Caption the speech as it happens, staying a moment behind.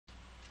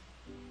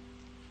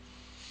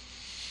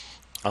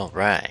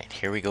Alright,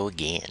 here we go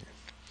again.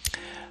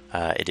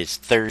 It is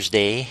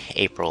Thursday,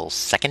 April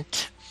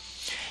 2nd,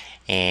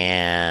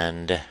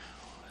 and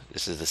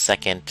this is the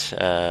second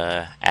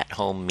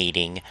at-home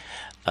meeting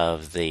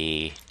of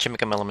the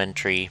Chimicum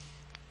Elementary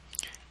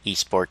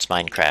eSports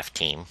Minecraft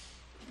team.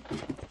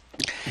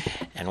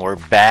 And we're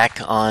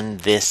back on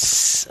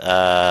this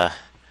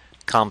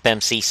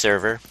CompMC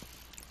server.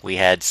 We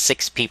had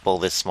 6 people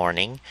this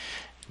morning,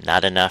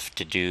 not enough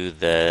to do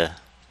the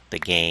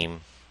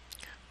game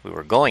we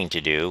were going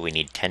to do. We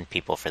need 10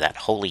 people for that.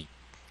 Holy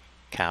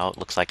cow, it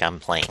looks like I'm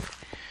playing.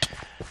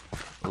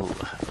 Ooh.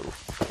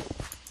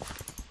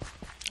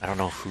 I don't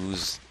know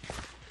who's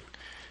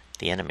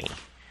the enemy.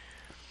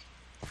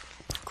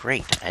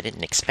 Great, I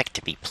didn't expect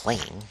to be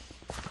playing.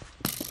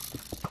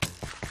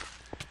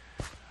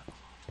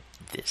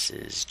 This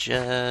is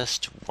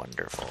just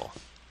wonderful.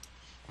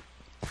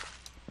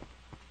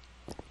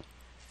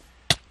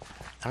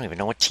 I don't even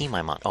know what team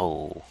I'm on.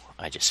 Oh,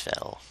 I just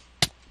fell.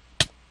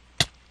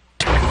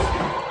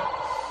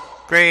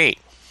 Great!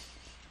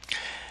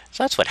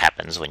 So that's what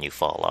happens when you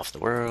fall off the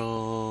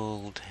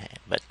world,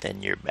 but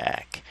then you're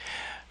back.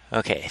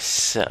 Okay,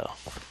 so...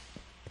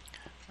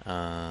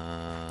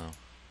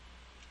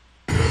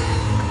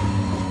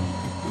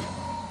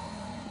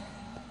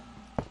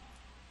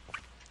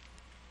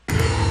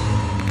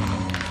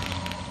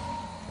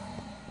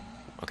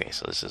 Okay,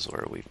 so this is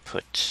where we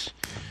put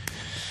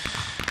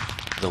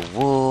the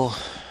wool.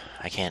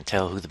 I can't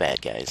tell who the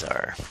bad guys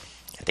are.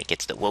 I think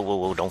it's the... Whoa, whoa,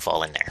 whoa, don't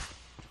fall in there.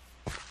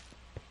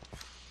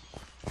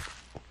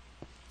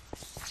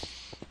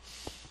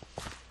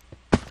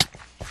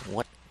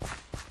 What?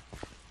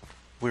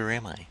 Where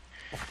am I?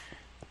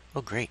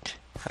 Oh, great.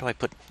 How do I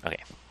put...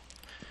 Okay.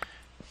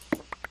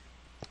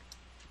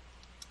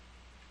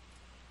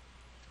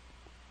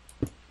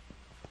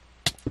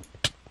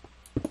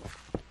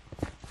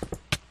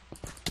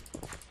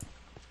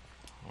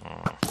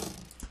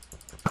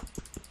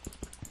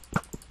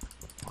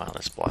 Wow,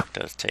 this block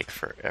does take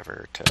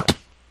forever to...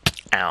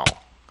 Ow.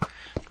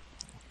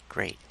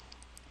 Great.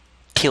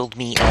 Killed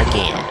me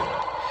again.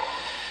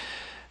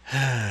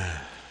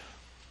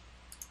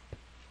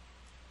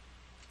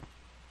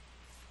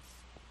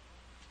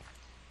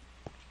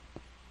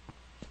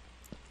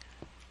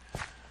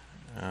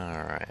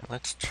 Alright,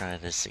 let's try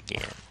this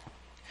again.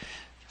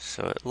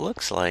 So it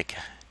looks like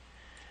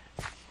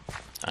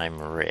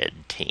I'm red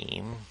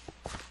team.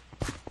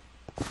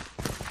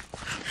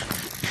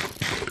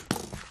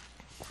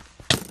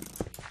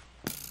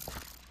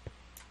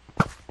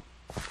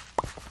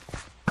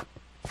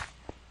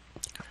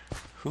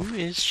 Who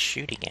is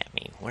shooting at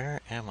me?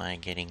 Where am I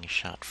getting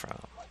shot from?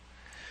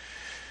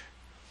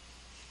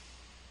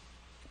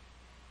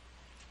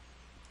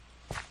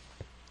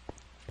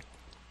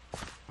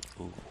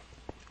 Ooh,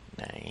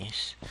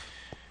 nice.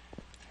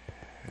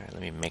 Right,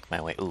 let me make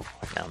my way. Ooh,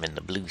 now I'm in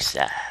the blue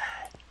side.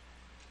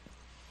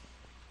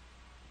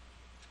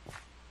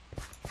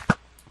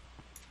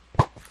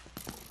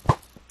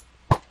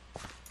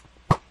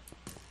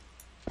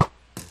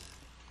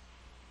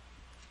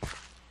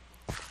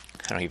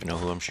 I don't even know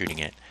who I'm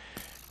shooting at.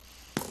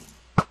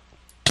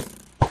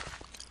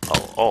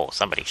 Oh,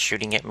 somebody's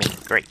shooting at me.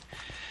 Great.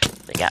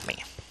 They got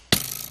me.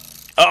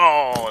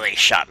 Oh, they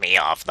shot me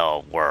off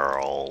the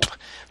world.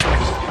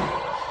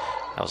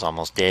 I was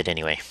almost dead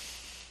anyway.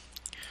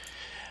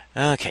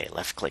 Okay,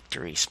 left click to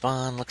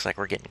respawn. Looks like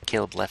we're getting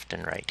killed left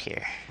and right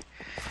here.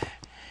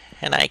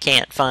 And I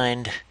can't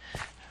find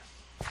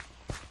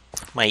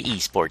my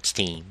eSports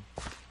team.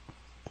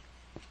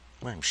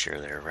 I'm sure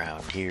they're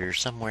around here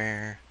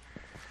somewhere.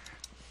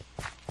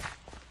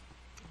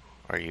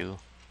 Are you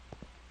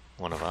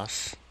one of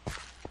us?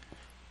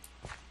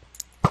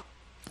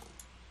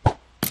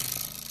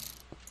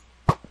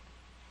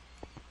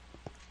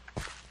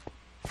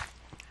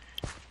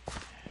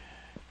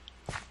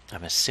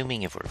 I'm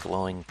assuming if we're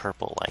glowing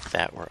purple like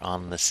that, we're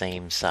on the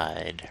same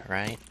side,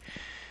 right?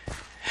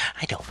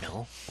 I don't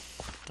know.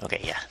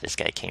 Okay, yeah, this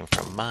guy came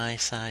from my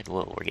side.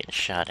 Whoa, we're getting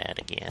shot at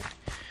again.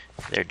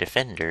 Their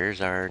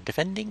defenders are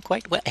defending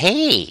quite well.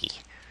 Hey!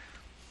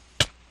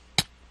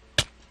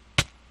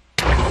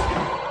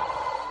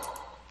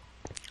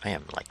 I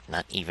am, like,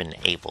 not even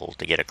able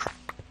to get across.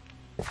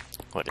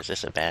 What, is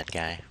this a bad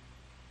guy?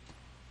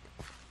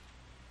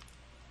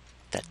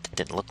 That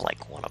didn't look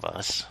like one of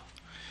us.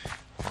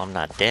 Well, I'm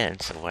not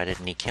dead, so why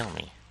didn't he kill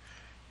me?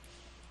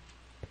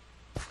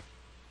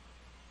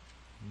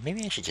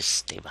 Maybe I should just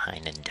stay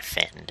behind and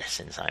defend,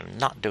 since I'm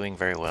not doing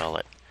very well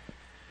at...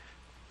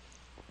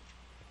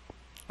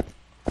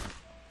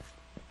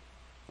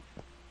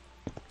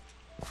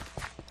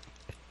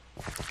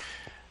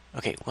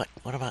 Okay, what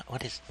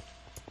is...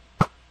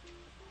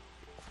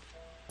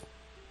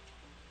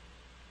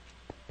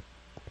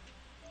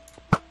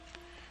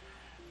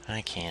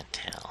 I can't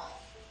tell.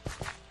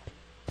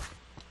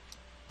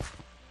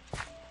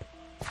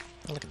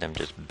 Look at them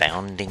just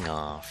bounding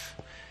off.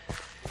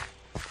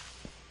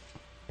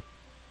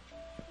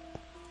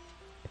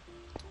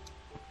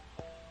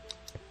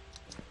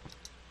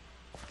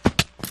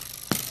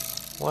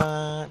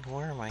 What?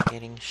 Where am I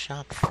getting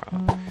shot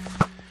from?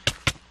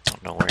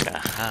 Don't know where to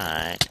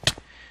hide.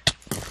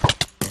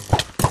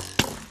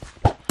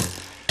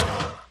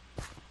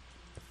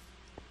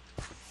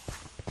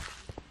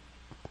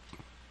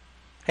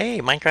 Hey,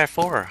 Minecraft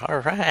 4.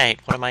 Alright,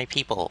 one of my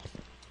people.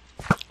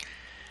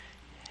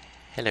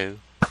 Hello.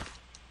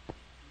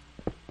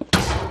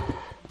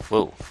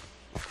 Whoa.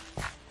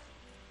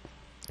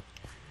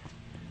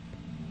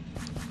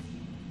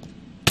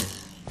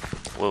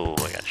 Whoa,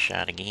 I got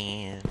shot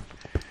again.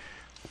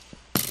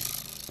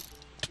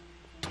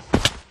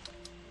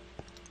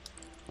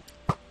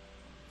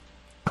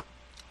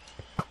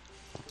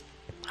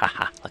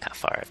 Haha, look how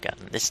far I've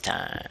gotten this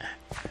time.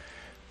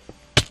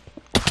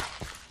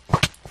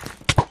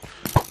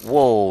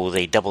 Whoa,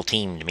 they double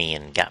teamed me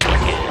and got me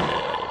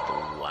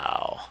good.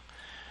 Wow.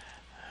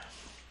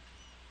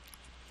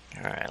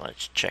 Alright,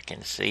 let's check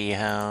and see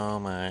how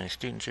my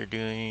students are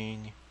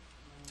doing.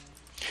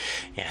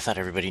 Yeah, I thought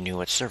everybody knew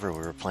what server we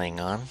were playing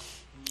on.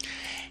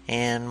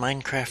 And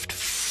Minecraft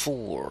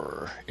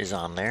 4 is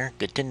on there.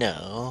 Good to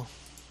know.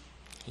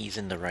 He's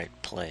in the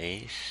right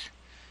place.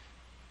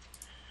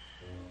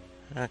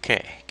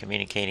 Okay,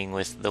 communicating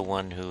with the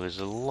one who is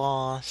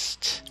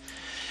lost.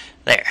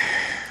 There.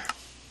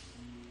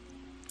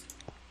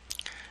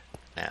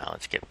 Now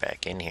let's get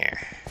back in here.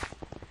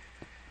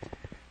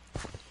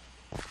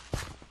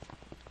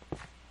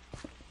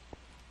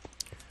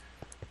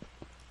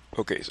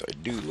 Okay, so I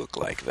do look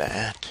like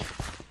that.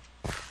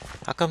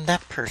 How come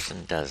that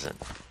person doesn't?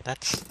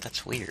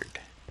 That's weird.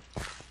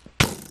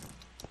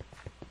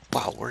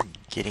 Wow, we're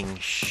getting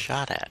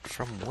shot at.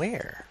 From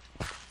where?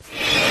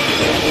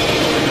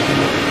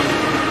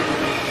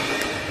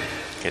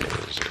 It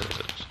was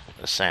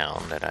a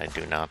sound that I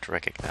do not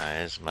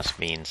recognize. Must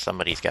mean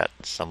somebody's got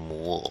some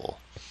wool.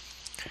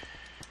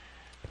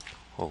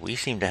 Well, we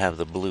seem to have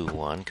the blue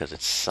one because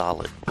it's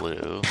solid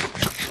blue.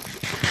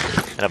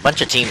 And a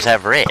bunch of teams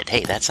have red.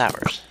 Hey, that's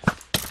ours.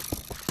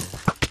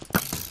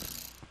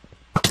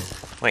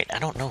 Wait, I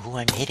don't know who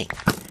I'm hitting.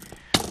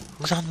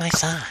 Who's on my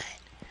side?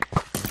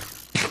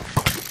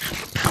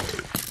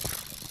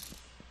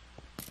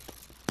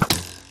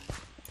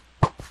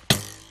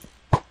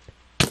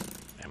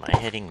 Am I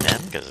hitting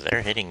them? Because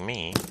they're hitting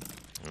me.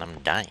 And I'm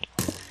dying.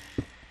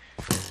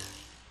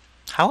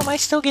 How am I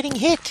still getting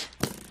hit?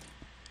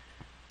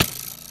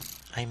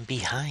 I'm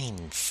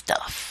behind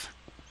stuff.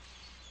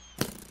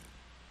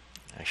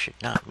 I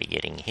should not be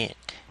getting hit.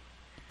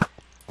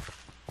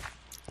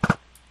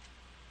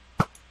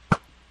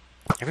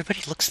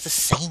 Everybody looks the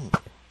same.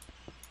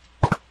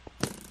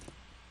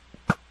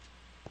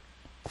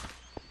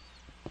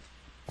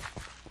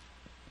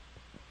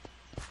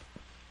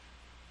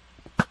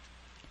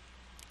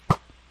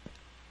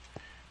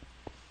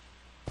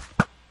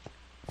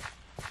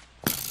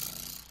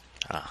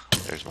 Ah,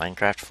 there's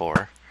Minecraft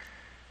 4.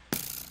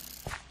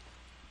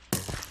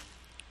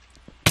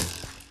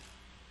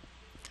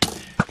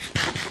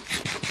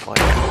 Boy,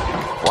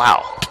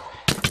 wow,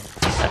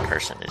 that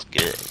person is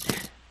good.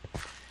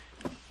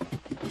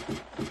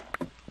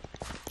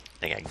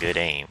 They got good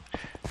aim.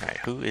 Alright,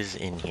 who is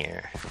in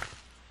here?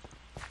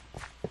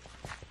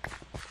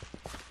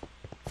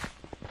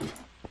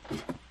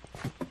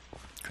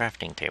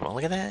 Crafting table.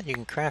 Look at that. You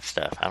can craft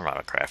stuff. I don't know how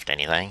to craft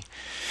anything.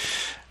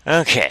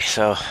 Okay,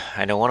 so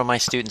I know one of my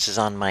students is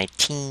on my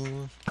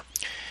team.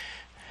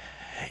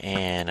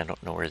 And I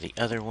don't know where the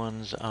other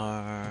ones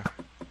are.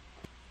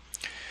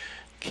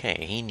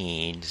 Okay, he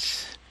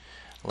needs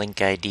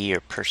link ID or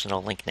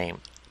personal link name.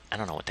 I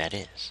don't know what that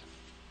is.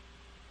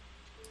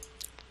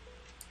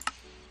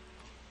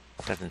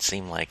 Doesn't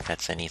seem like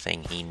that's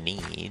anything he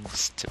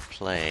needs to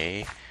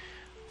play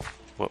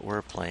what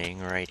we're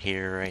playing right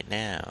here, right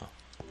now.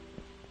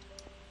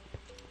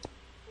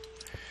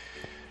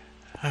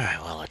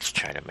 Alright, well, let's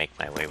try to make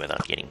my way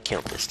without getting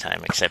killed this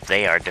time, except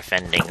they are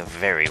defending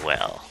very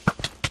well.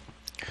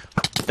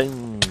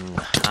 Boom!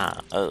 Ha!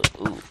 Oh,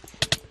 ooh.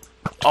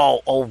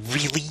 Oh,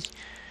 really?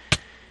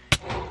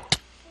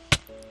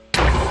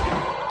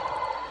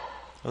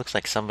 Looks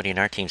like somebody in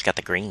our team's got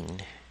the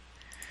green.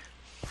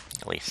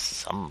 At least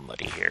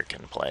somebody here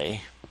can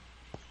play.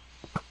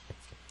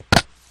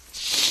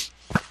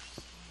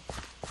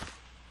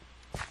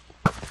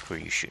 Who are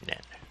you shooting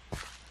at?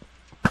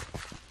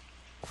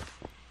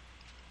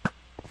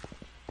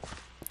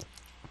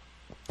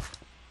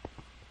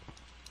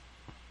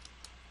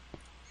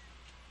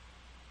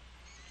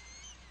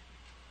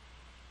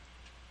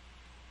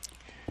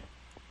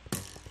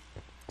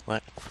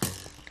 What?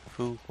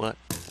 Who? What?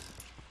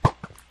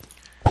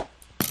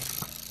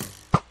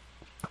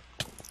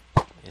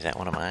 Is that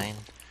one of mine?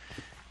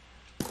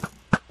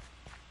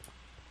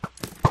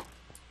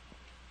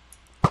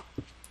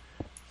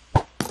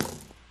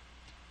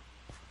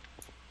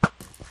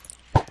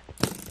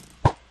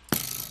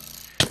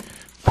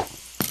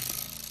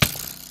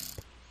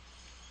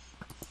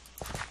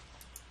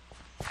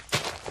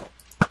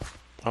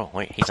 Oh,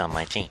 wait, he's on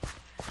my team.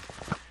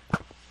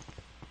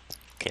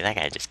 Okay, that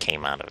guy just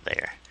came out of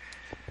there.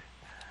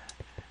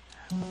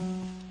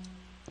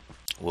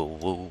 Whoa,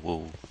 whoa,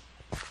 whoa.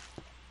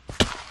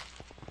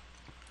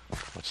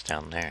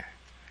 down there?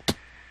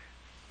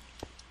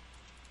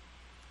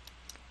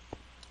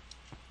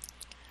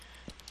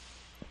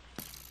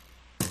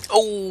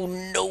 Oh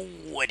no,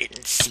 I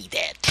didn't see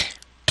that.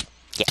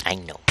 Yeah, I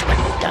know.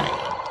 I'm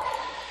dying.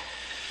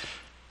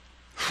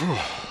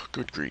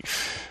 Good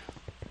grief.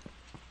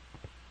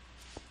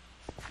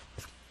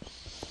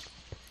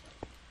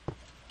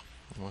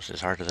 Almost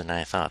as harder than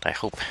I thought. I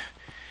hope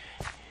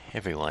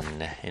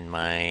everyone in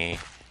my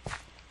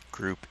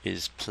group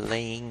is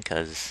playing,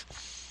 because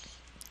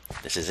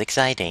this is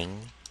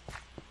exciting,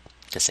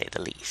 to say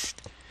the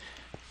least.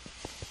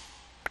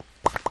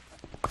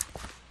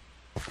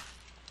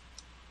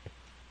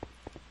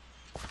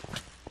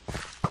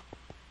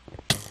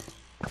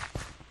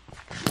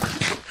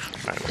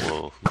 Alright,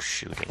 whoa, who's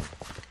shooting?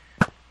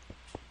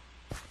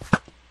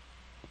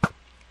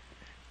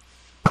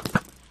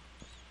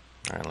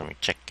 Alright, let me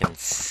check and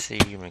see,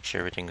 make sure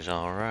everything's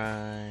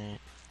alright.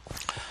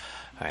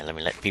 Alright, let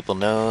me let people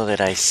know that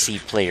I see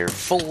player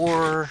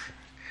 4.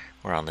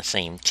 We're on the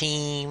same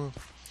team.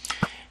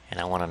 And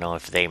I want to know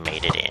if they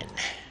made it in.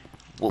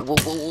 Whoa, whoa,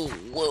 whoa,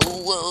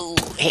 whoa, whoa.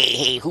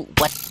 Hey, who,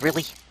 what,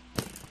 really?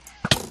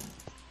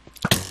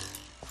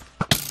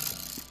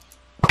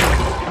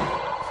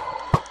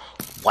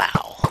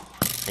 Wow.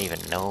 I don't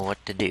even know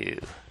what to do.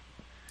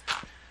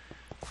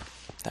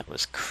 That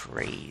was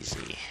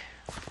crazy.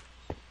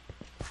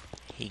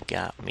 He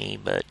got me,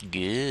 but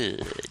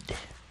good.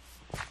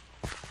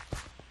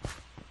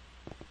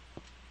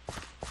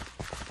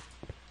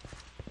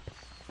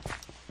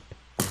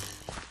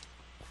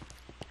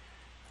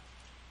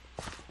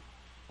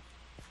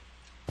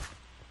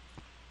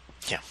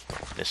 Yeah,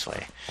 this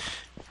way.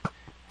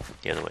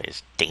 The other way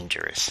is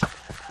dangerous.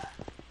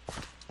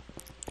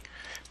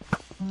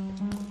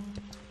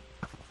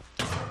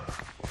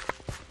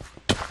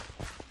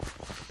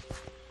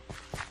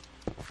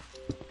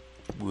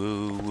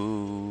 Woo,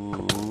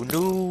 woo,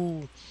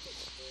 no!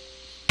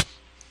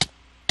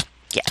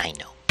 Yeah, I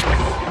know.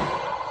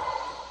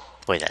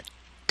 Boy, that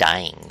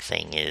dying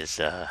thing is,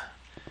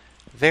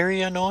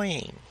 very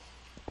annoying.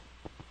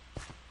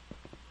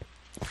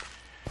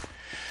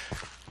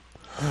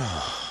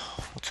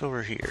 What's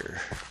over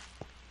here?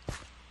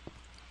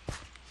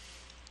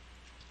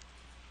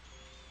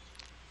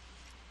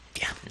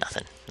 Yeah,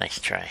 nothing. Nice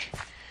try.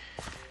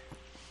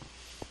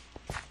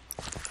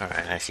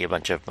 Alright, I see a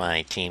bunch of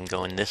my team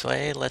going this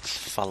way. Let's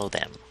follow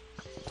them.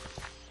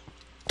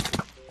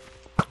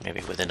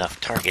 Maybe with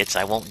enough targets,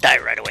 I won't die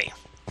right away.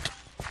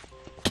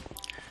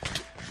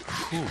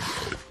 Whew.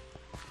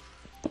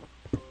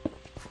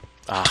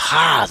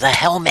 Aha! The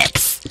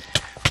helmets!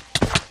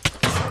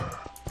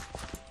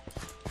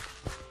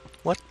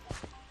 What?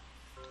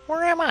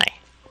 Where am I?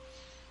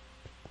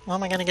 How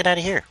am I gonna get out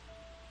of here?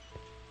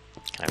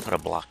 Can I put a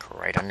block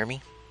right under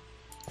me?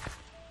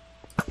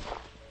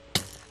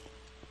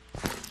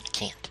 I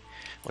can't.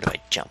 What do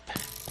I jump?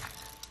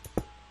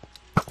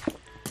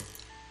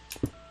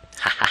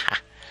 Ha ha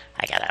ha!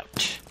 I got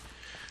out.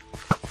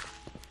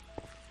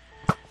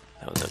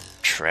 That was a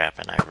trap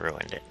and I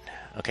ruined it.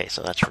 Okay,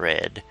 so that's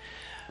red.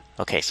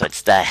 Okay, so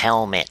it's the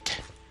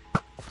helmet.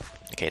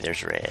 Okay,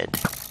 there's red.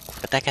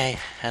 But that guy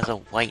has a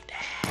white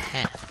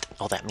hat.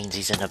 Oh, that means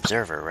he's an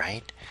observer,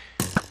 right?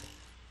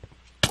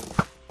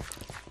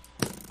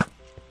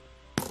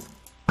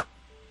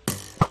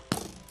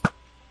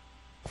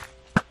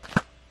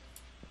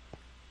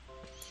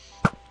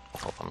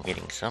 Hope I'm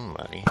getting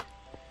somebody.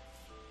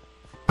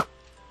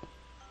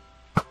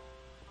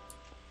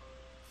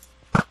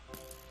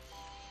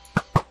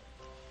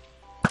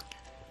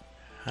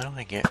 How do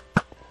I get...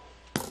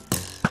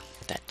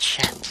 That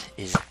chat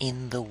is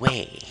in the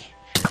way.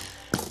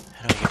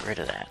 How do I get rid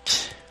of that?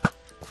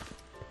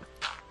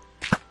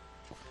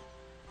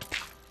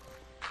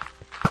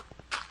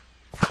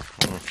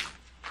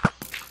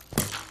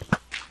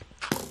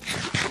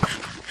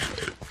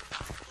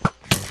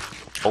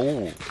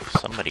 Oh,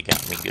 somebody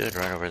got me good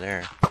right over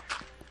there.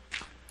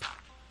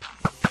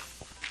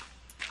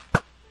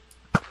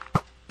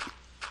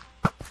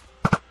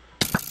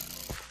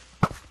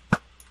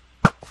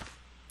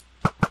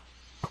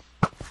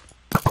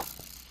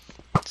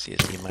 CES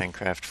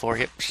Minecraft 4.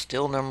 Yep,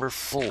 still number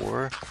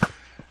 4.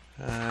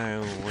 I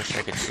wish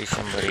I could see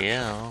somebody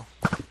else.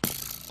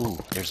 Ooh,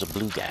 there's a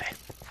blue guy.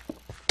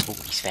 Ooh,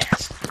 he's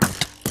fast.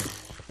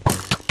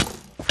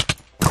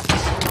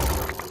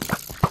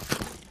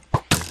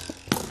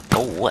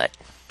 Oh, what?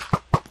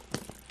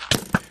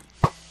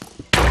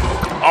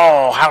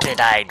 Oh, how did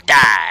I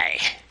die?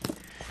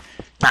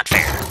 Not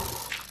fair.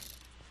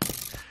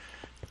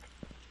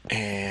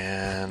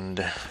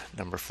 And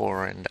number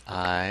 4 and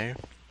I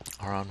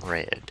are on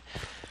red.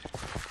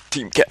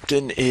 Team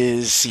captain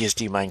is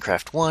CSD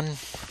Minecraft 1.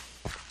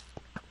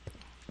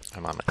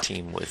 I'm on a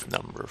team with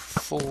number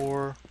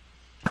 4.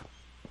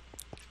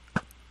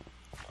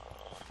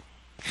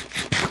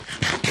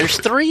 There's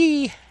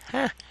 3!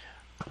 Huh.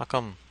 How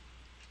come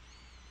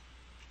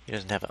he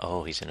doesn't have a...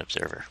 Oh, he's an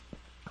observer.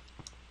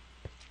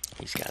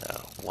 He's got a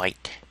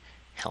white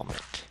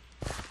helmet.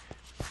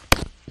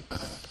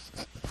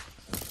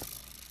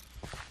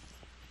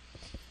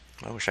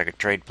 I wish I could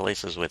trade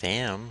places with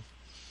him.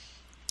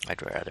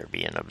 I'd rather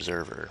be an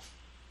observer.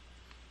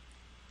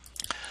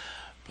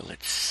 But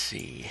let's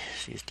see.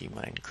 CSD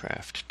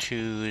Minecraft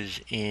 2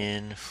 is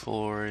in,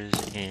 4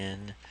 is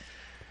in.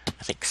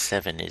 I think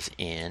 7 is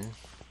in.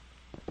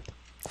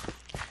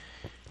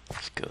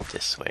 Let's go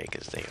this way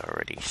because they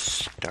already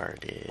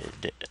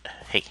started.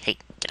 Hey,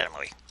 get out of my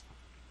way.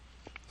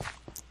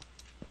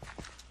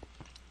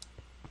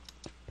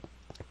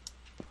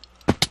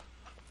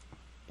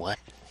 What?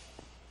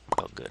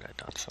 Oh, good. I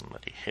thought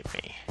somebody hit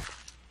me.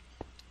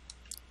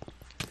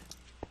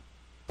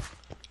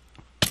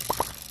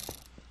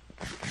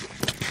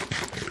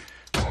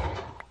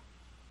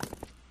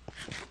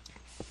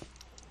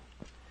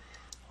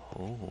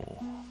 Oh,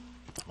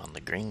 I'm on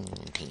the green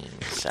team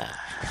side.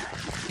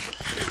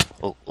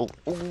 Oh,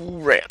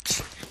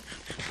 rats.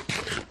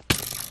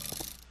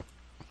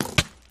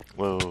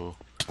 Whoa.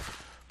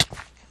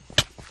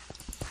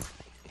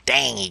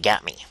 Dang, he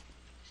got me.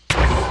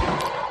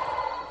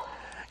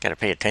 Gotta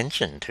pay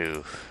attention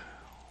to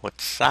what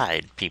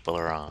side people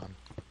are on.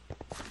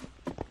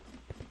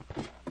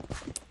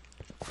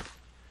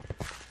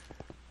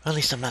 Well, at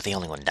least I'm not the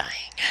only one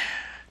dying.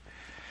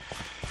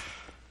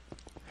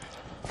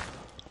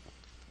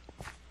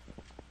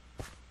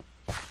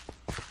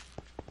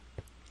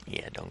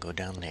 Yeah, don't go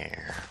down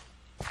there.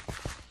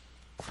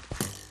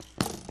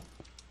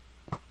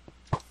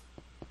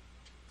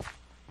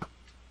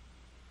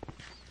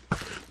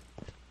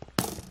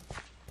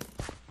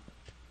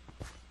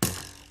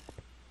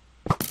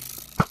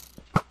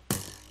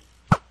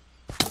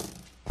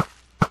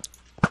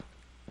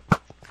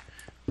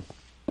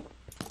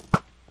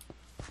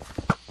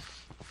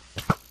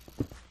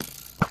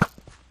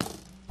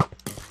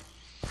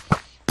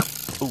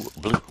 Ooh,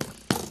 blue.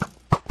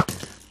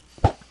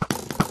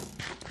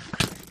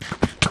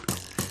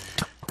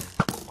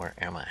 Where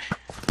am I?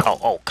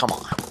 Oh, come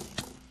on.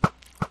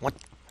 What?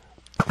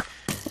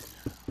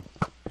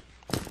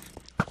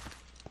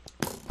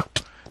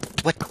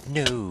 What?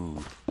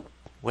 No.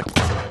 What?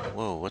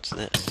 Whoa, what's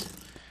this?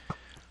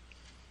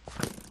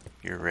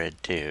 You're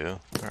red too.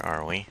 Where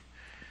are we?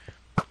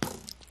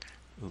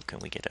 Ooh, can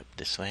we get up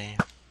this way?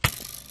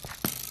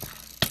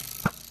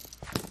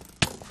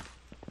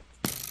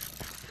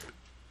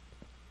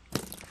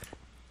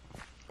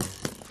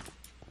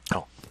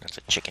 Oh, that's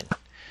a chicken.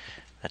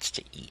 That's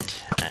to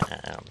eat.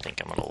 I don't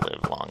think I'm gonna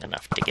live long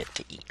enough to get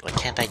to eat. Why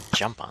can't I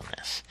jump on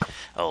this?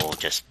 Oh,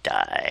 just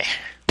die.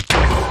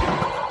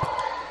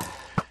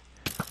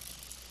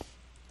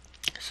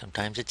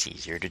 Sometimes it's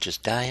easier to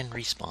just die and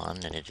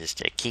respawn than it is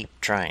to keep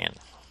trying.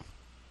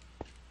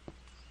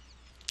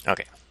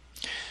 Okay.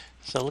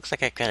 So it looks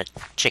like I've got a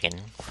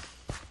chicken.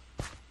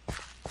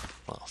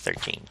 Well,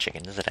 13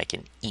 chickens that I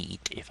can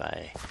eat if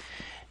I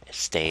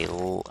stay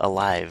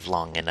alive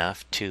long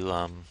enough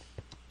to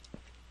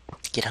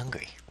get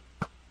hungry.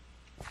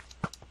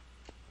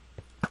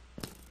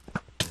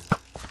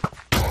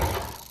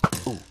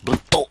 Ooh, blue.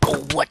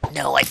 Oh, what?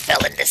 No, I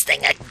fell in this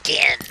thing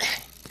again.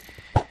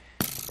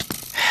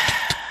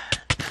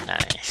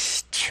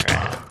 Nice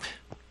trap.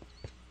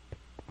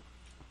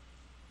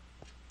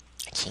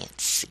 I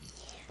can't see.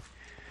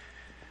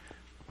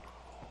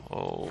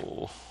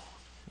 Oh,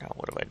 now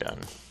what have I done?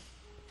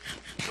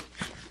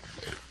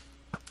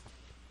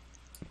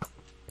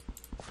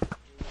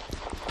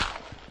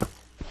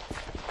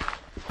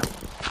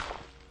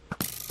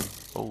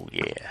 Oh,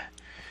 yeah.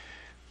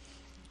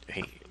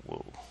 Hey,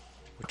 whoa.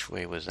 Which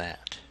way was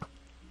that?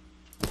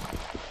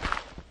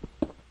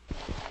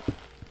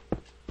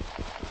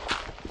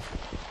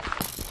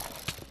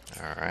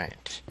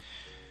 Alright.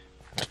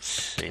 Let's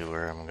see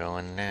where I'm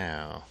going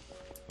now.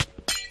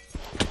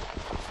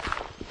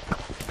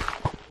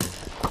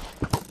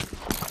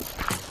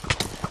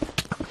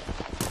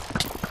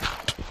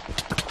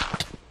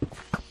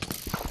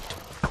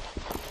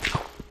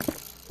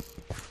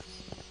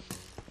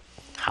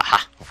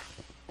 Haha!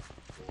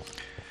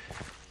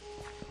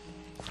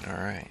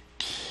 Alright.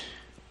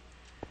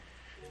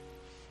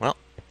 Well,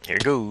 here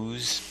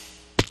goes.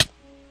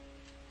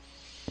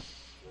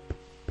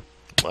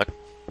 What?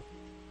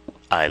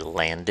 I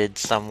landed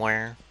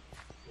somewhere?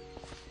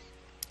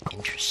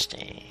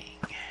 Interesting.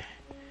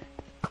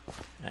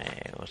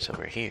 Hey, what's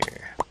over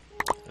here?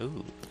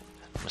 Ooh,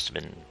 must have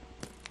been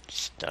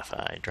stuff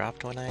I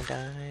dropped when I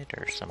died,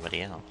 or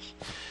somebody else.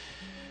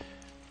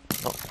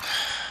 Oh.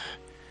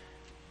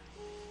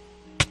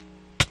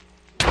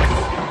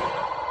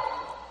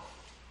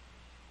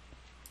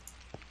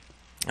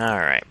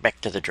 Alright, back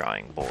to the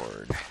drawing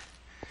board.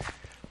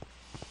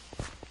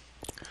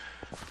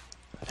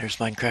 There's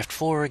Minecraft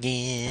 4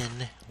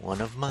 again,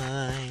 one of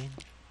mine.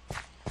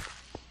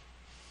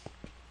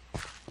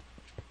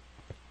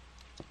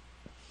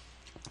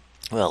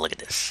 Well, look at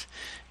this.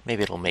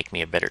 Maybe it'll make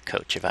me a better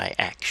coach if I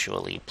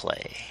actually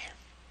play.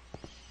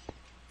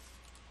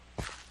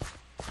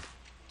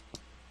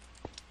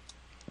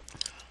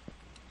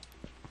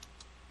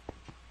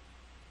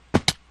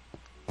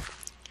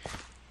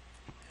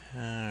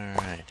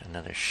 Alright,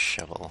 another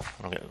shovel.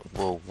 Okay.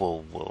 Whoa.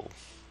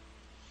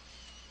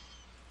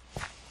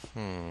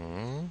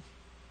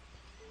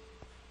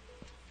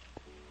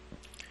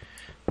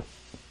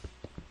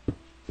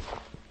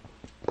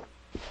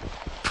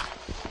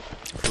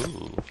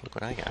 look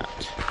what I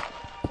got.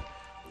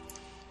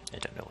 I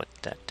don't know what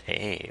that...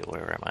 Hey,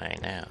 where am I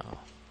now?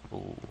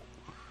 Ooh.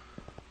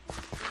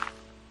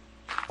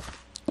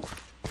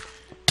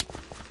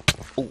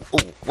 Oh,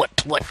 what?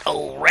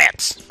 Oh,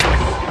 rats!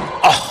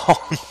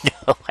 Oh,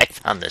 no, I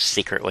found the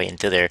secret way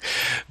into their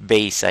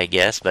base, I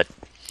guess, but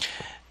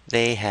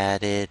they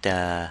had it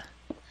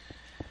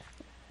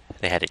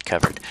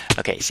covered.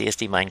 Okay,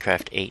 CSD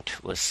Minecraft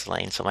 8 was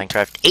slain, so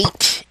Minecraft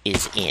 8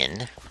 is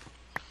in.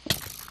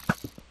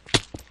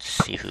 Let's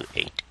see who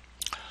ate.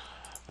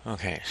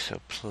 Okay, so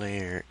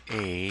player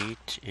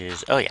 8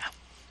 is... Oh, yeah.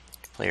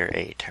 Player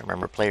 8. I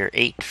remember player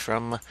 8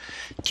 from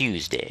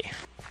Tuesday.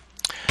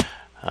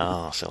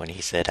 Oh, so when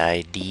he said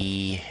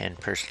ID and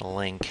personal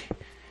link,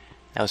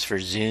 that was for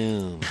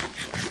Zoom.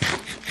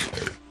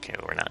 Okay,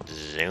 we're not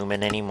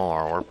zooming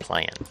anymore. We're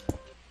playing.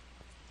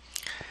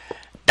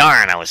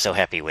 Darn, I was so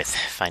happy with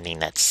finding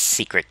that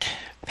secret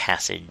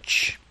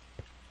passage.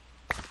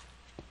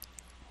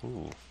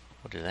 Ooh,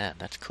 what is that?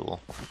 That's cool.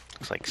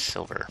 Looks like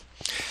silver.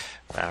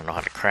 But I don't know how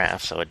to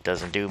craft, so it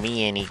doesn't do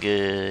me any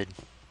good.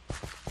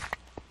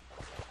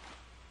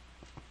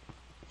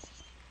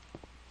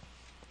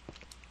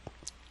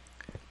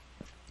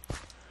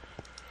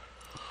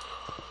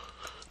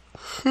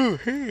 Oh,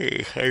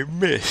 hey, I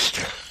missed.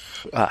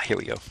 Ah, here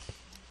we go.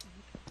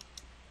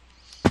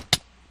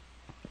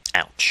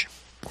 Ouch.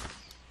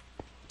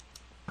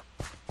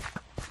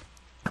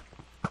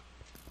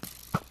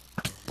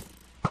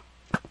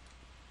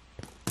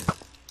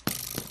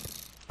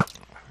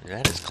 Is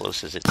that as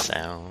close as it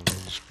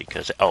sounds?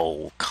 Because,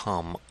 oh,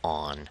 come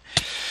on.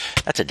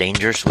 That's a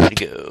dangerous way to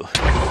go.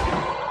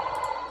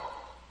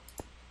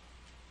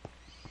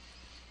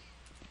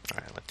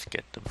 Alright, let's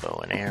get the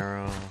bow and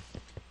arrow.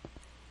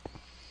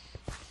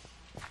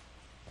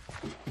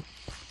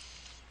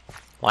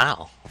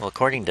 Wow. Well,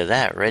 according to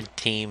that, red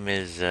team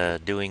is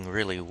doing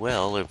really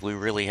well. If we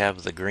really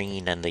have the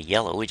green and the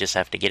yellow, we just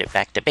have to get it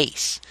back to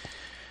base.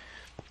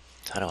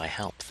 So how do I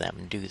help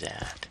them do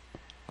that?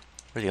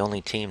 We're the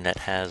only team that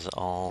has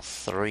all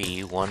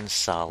three, one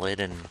solid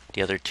and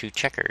the other two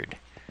checkered.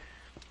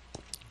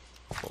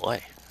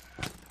 Boy.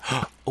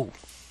 Oh.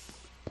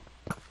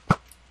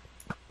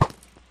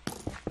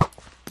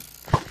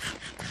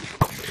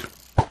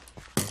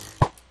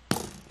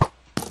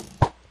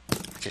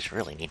 Just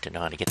really need to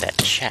know how to get that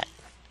chat.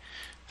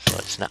 So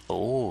it's not...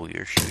 Oh,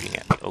 you're shooting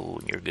at me. Oh,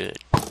 and you're good.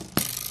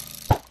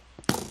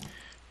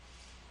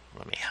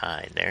 Let me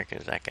hide there,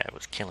 because that guy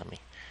was killing me.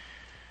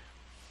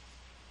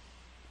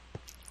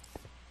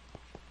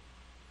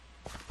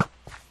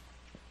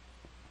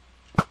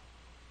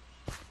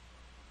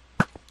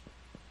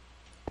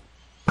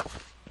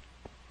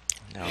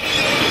 No.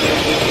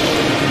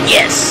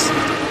 Yes!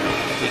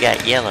 We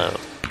got yellow.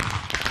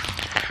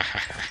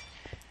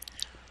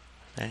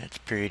 That's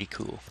pretty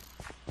cool.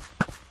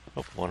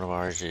 Oh, one of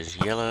ours is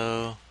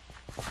yellow.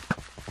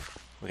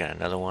 We got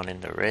another one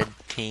in the red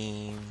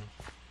team.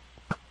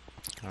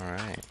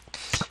 Alright.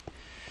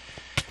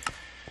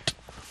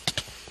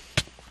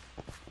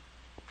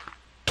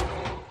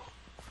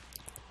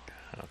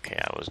 Okay,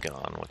 I was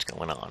gone. What's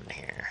going on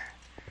here?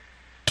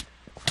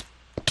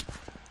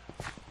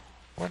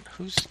 What?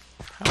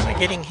 How am I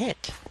getting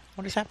hit?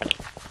 What is happening?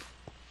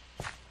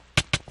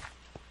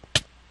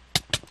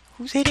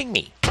 Who's hitting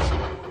me?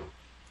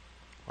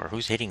 Or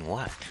who's hitting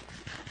what?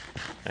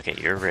 Okay,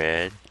 you're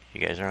red.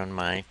 You guys are on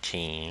my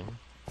team.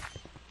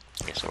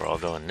 I guess we're all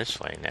going this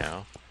way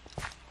now.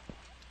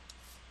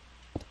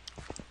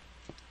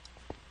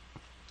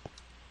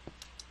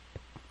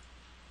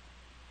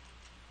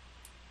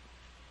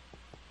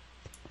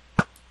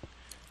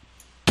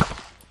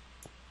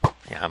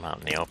 Yeah, I'm out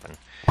in the open.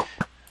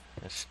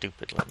 That's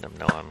stupid letting them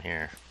know I'm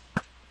here.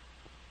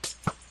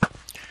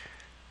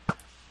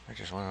 I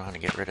just want to know how to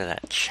get rid of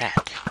that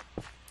chat.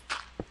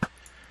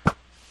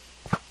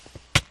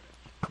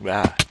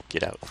 Ah,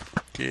 get out.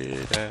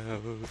 Get out.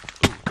 Oh,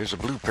 there's a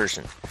blue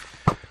person.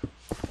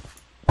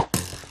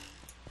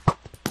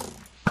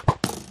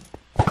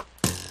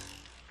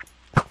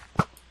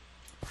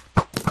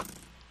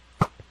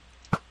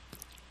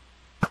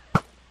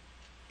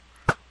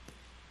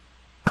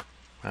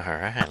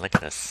 Alright, look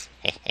at us.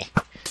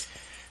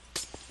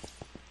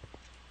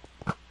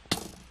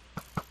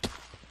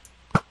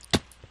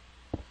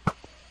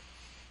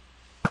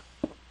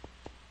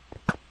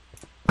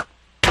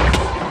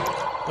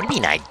 What do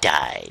you mean I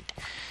died?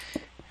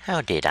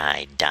 How did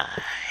I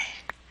die?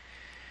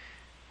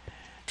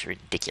 It's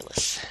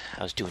ridiculous.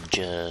 I was doing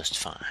just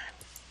fine.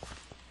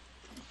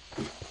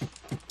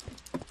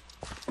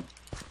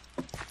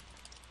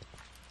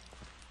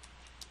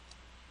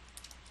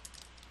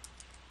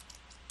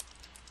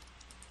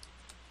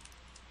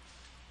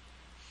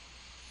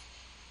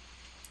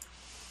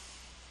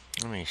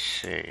 Let me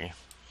see.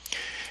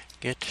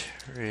 Get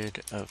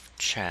rid of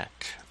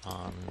chat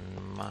on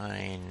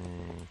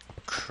Minecraft.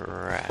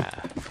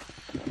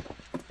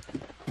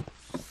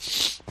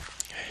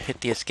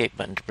 Hit the escape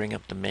button to bring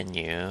up the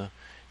menu.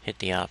 Hit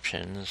the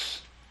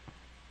options.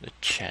 The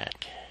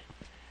chat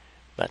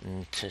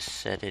button to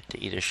set it to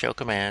either show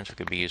commands, which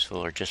could be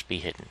useful, or just be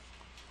hidden.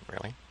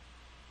 Really?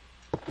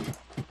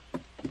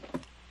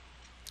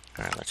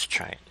 Alright, let's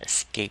try an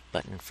escape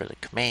button for the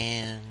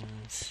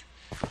commands.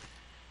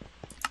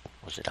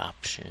 Was it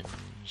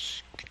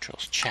options?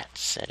 Controls chat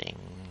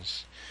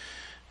settings.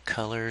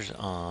 Colors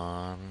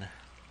on.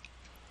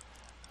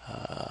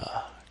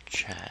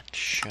 Chat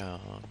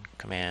shown.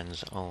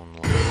 Commands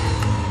only.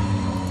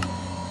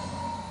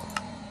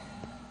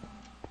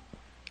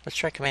 Let's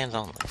try commands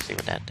only. See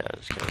what that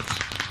does.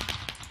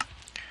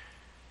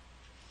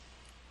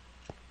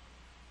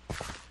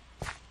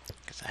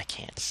 Because I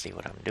can't see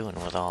what I'm doing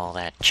with all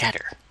that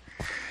chatter.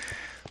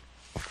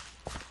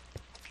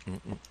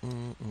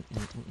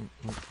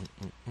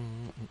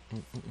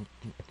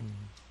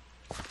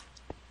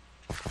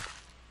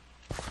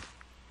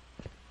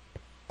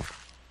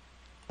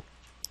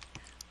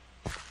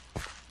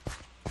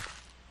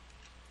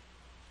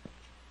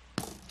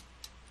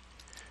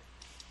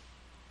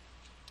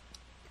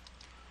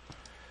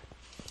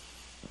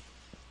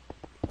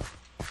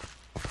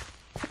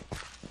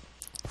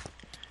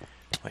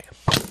 Wait.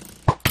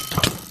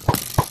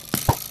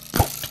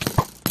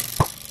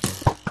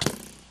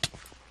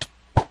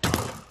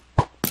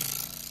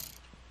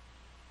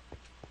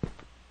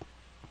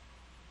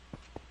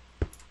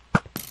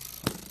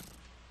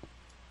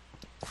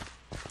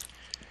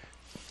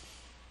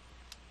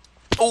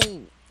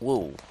 Oh!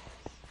 Whoa.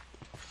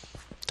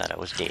 Thought I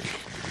was dead.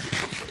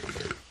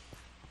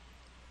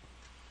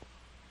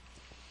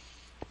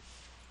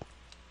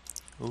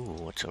 Ooh,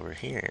 what's over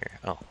here?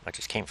 Oh, I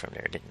just came from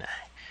there, didn't I?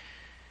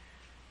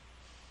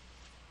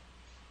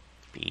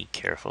 Be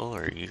careful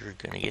or you're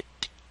gonna get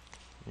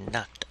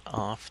knocked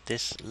off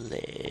this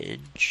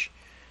ledge.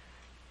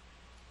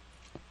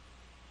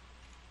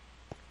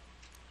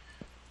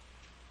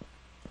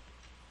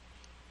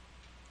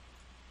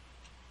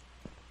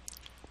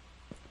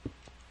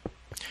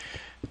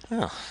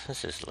 Oh,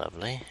 this is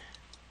lovely.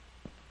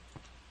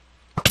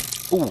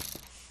 Ooh!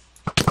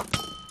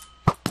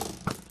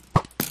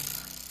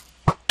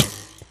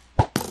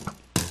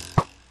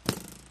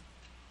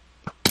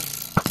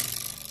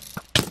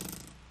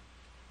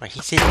 Well,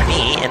 he's hitting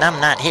me, and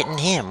I'm not hitting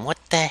him. What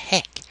the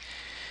heck?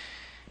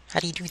 How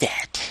do you do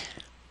that?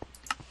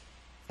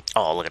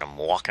 Oh, look at him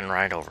walking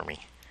right over me.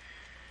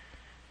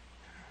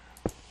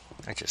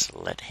 I just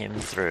let him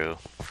through.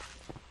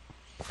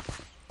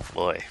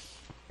 Boy,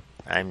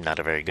 I'm not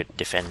a very good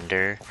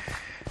defender.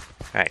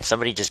 Alright,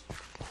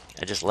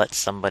 I just let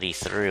somebody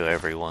through,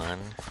 everyone.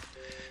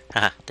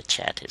 Haha, the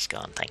chat is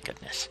gone, thank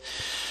goodness.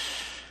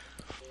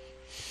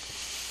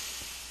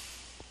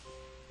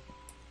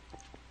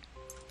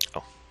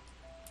 Oh.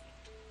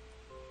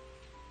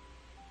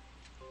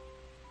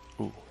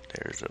 Ooh,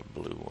 there's a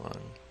blue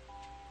one.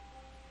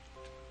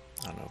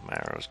 I don't know if my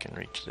arrows can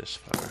reach this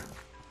far.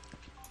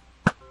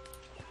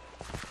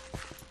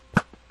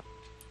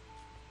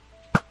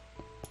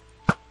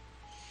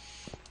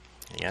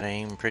 You gotta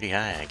aim pretty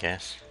high, I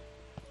guess.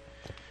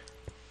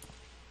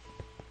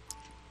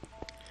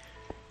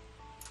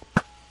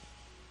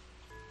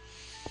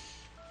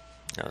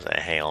 That was a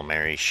Hail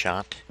Mary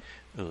shot.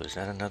 Ooh, is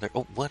that another?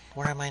 Oh, what?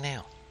 Where am I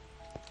now?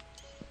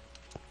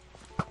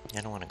 I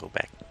don't want to go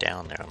back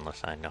down there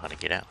unless I know how to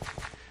get out.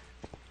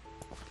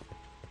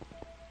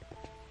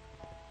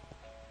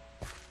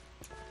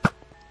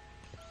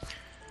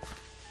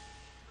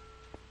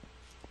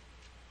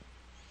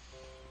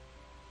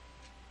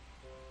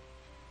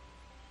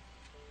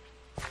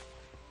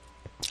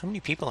 How many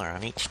people are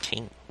on each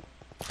team?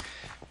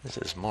 This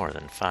is more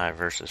than 5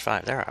 versus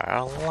 5. There are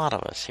a lot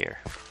of us here.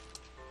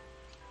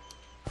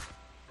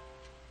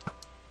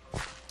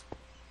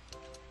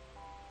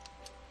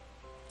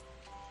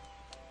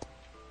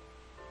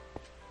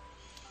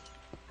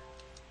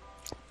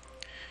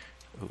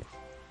 Ooh.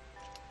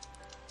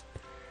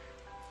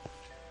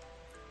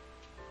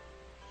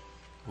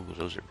 Ooh,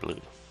 those are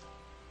blue.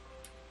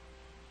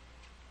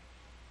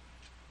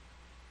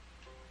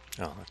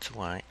 Oh, that's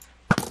white.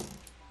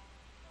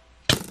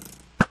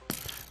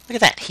 Look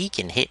at that. He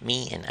can hit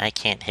me and I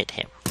can't hit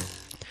him.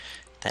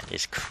 That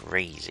is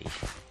crazy.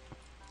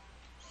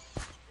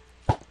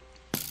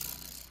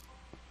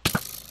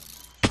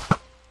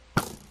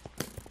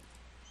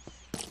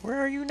 Where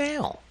are you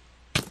now?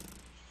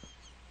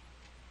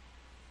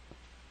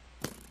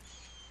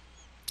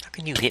 How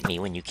can you hit me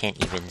when you can't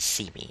even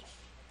see me?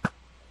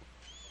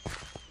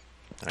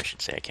 I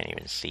should say I can't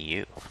even see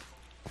you.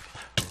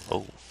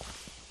 Oh.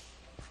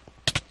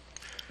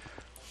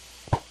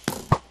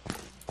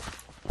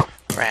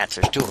 Rats,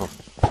 there's 2 of them.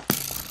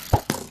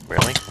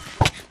 Really?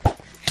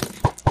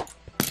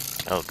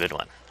 Oh, good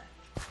one.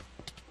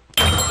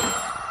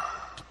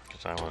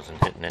 Because I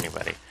wasn't hitting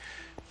anybody.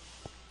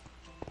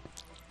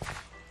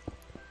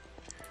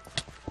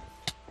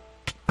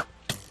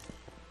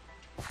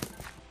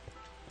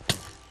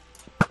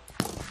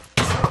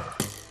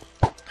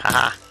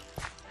 Haha!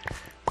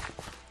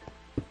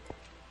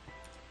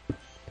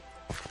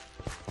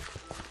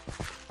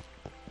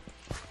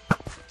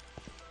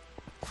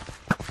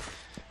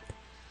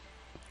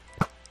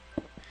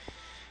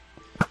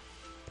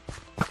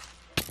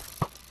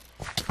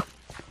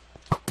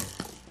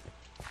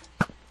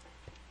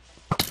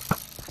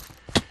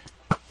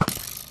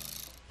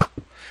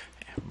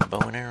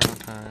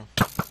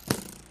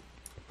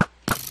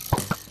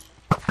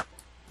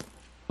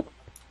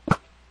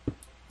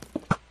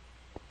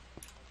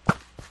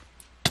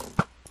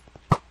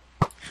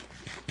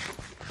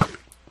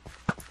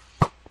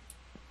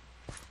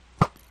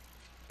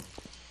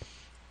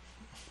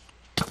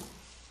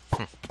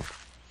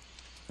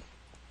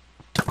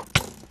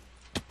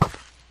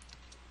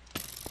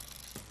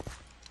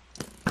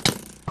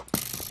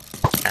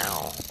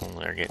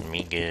 they're getting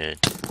me good.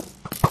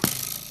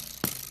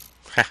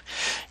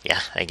 Yeah,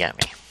 they got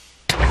me.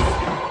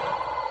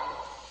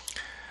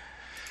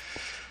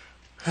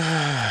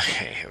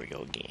 Okay, here we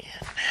go again.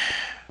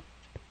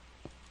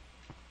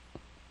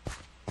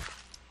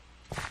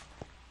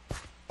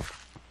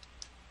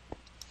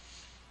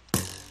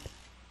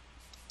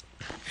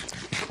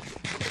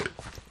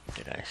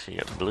 Did I see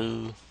a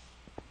blue?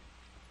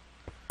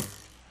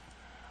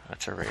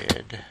 That's a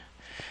red.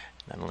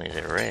 Not only is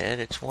it red,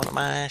 it's one of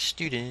my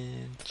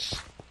students.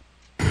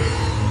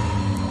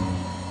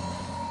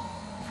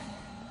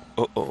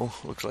 Uh-oh,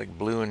 looks like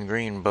blue and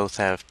green both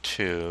have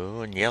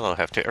 2, and yellow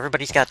have 2.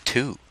 Everybody's got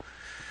 2.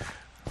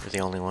 We're the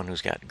only one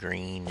who's got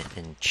green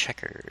and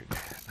checkered.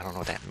 I don't know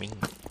what that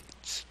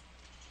means.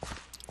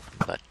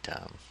 But,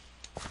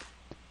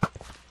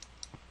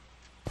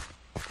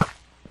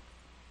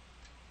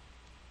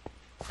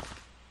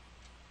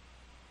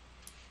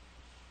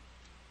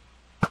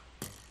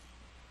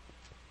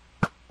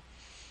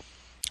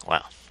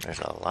 wow, there's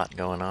a lot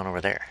going on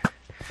over there.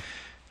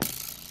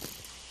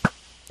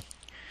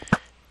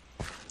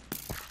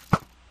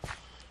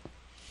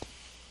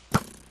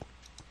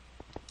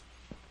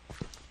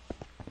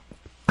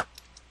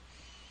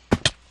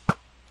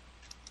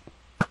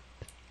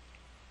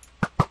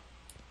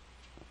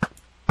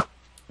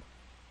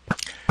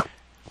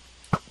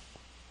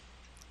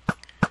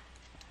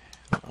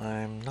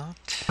 I'm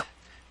not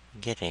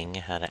getting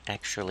how to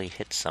actually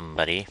hit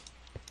somebody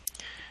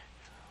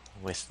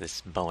with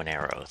this bow and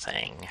arrow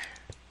thing.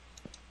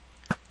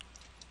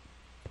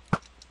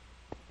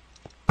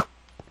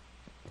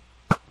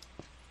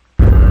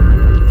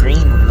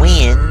 Green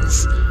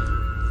wins?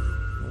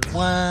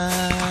 What?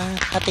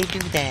 How'd they do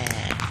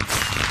that?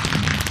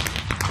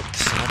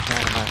 What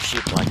time I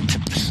should like to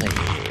play?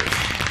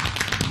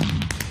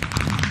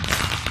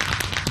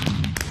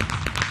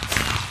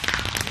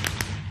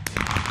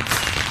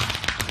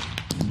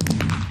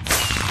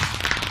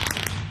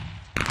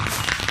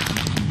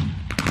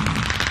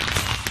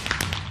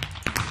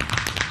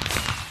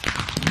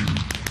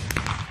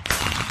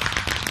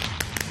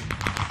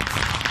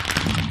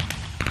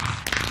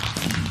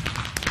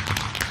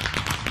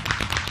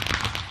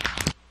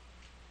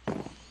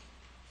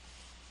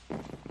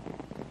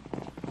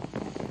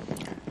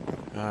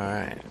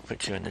 Alright,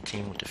 put you in the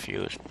team with the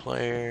fewest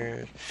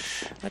players.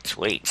 Let's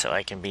wait so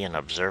I can be an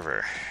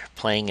observer.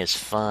 Playing is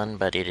fun,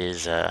 but it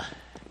is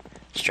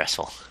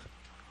stressful.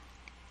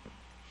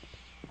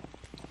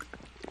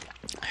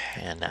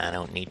 And I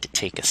don't need to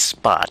take a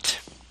spot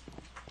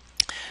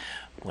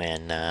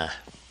when one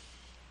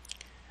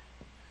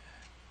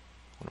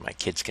of my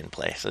kids can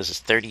play. So this is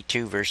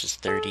 32 versus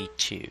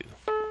 32.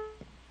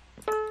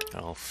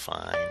 Oh,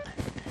 fine.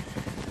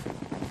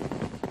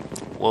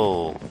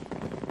 Whoa.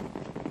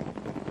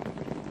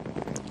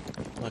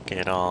 Look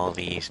at all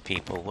these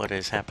people. What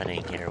is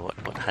happening here?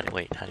 How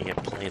do you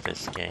play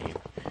this game?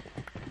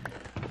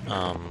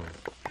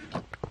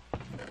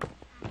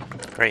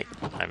 Great,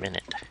 I'm in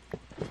it.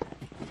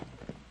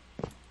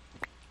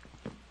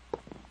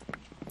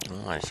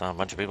 Oh, I saw a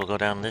bunch of people go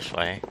down this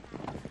way.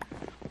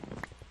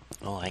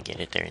 Oh, I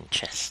get it, they're in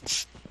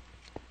chests.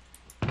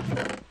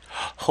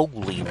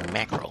 Holy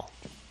mackerel.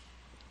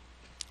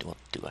 What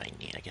do I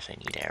need? I guess I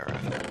need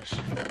arrows.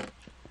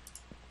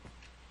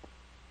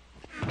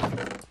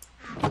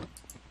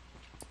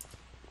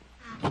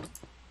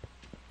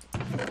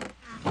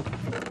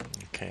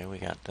 Okay, we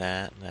got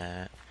that.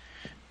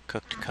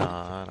 Cooked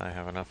cod, I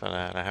have enough of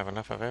that. I have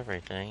enough of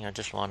everything. I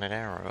just wanted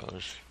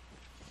arrows.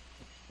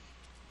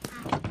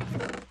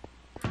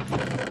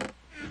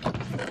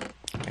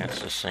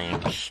 That's the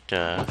same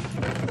stuff.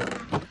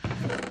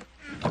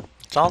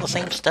 It's all the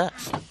same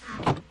stuff.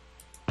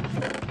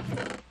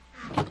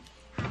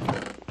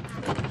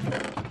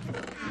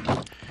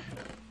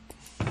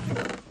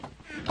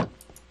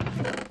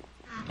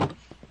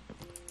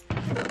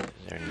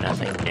 Is there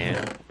nothing new?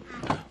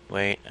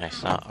 Wait, I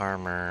saw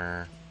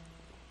armor.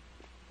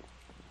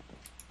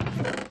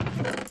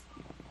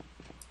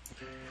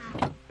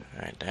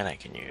 Alright, that I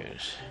can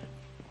use.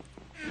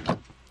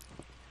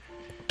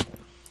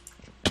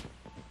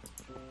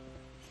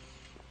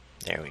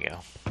 There we go.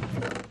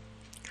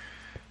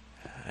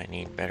 I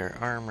need better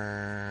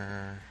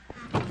armor.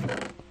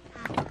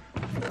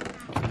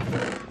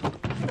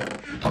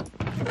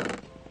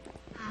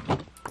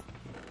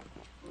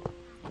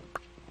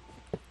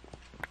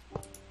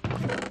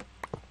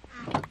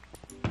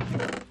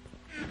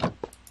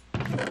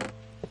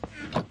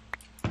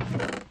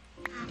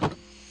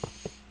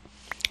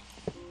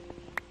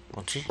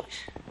 Well, jeez.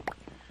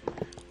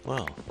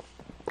 Whoa.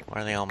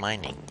 Why are they all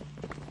mining?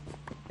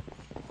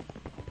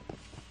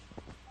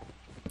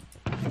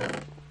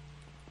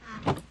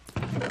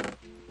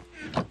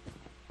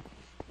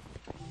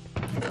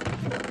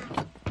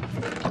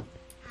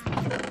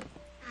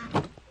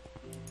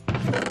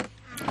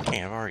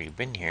 Okay, I've already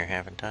been here,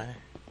 haven't I?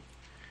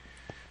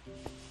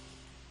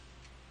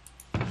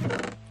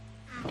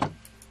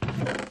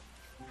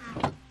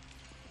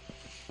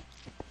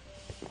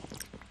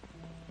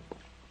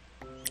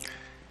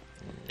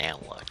 Now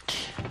what?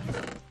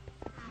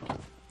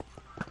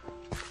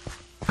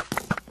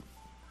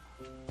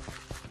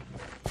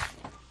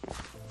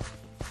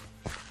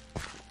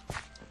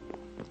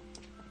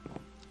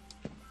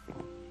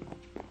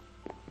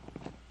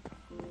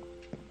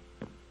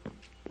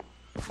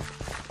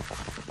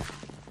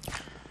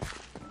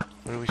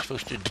 What are we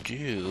supposed to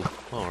do?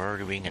 Oh, we're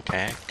already being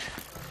attacked?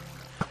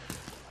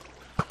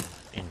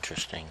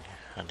 Interesting.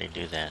 How'd they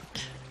do that?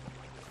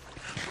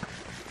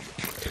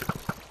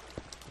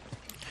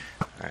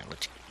 Alright,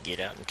 let's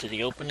get out into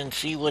the open and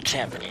see what's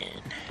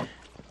happening.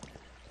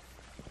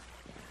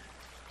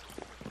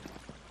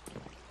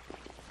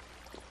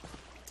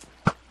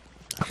 I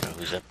don't know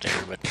who's up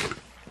there, but...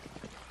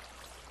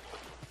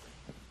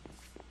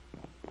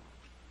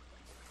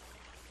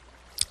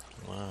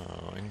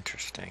 Whoa,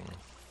 interesting.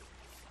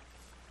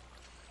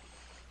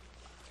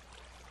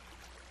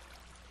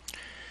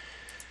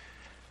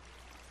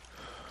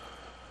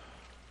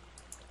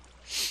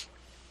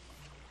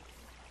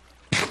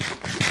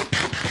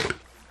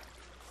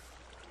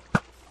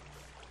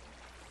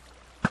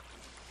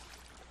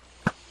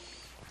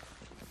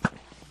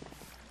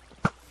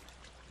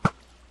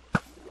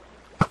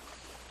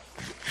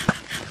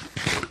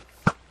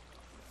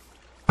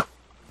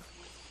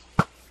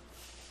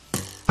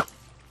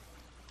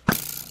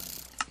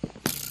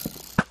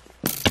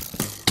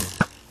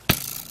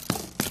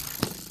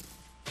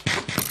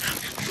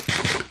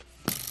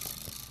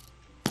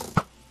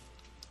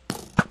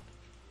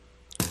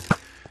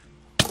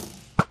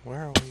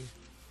 Where are we?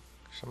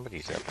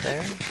 Somebody's up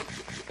there?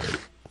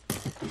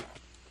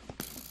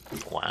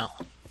 Wow.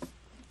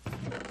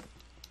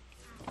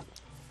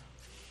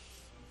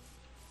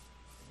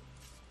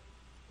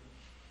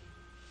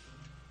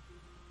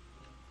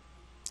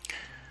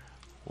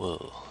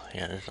 Whoa,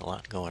 yeah, there's a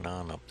lot going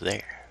on up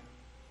there.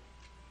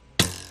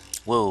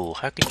 Whoa,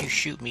 how could you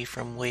shoot me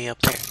from way up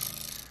there?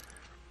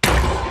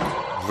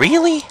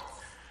 Really?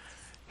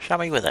 Shot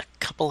me with a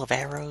couple of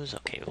arrows?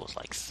 Okay, it was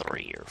like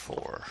 3 or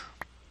 4.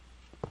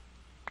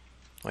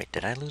 Wait,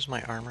 did I lose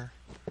my armor?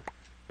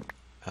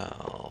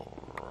 Oh,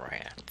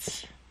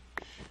 rats.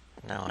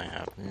 Now I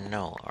have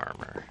no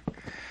armor.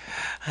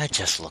 I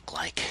just look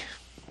like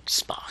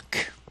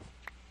Spock.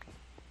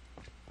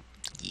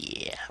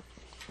 Yeah.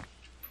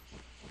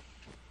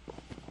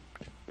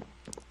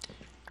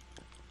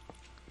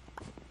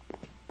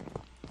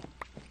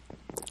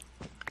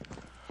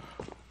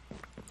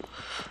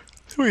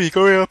 Where are you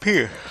going up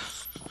here?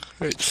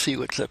 Let's see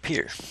what's up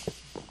here.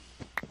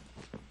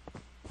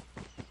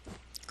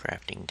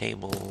 Crafting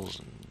tables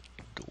and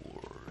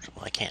doors.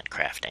 Well, I can't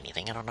craft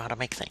anything. I don't know how to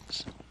make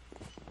things.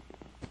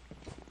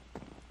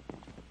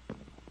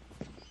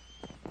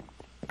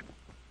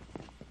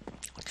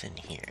 What's in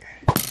here?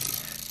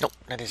 Nope,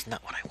 that is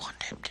not what I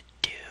wanted to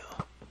do.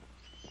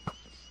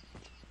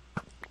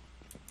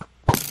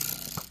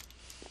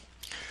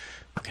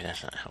 Okay,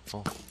 that's not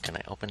helpful. Can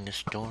I open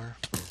this door?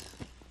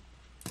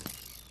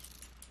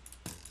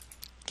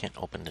 Can't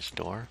open this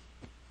door.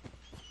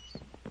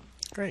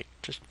 Great,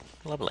 just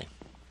lovely.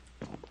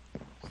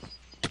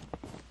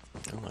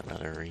 Oh,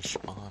 another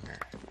respawner.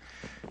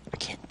 I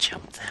can't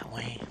jump that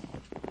way.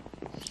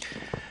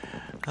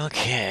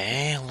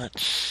 Okay,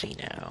 let's see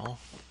now.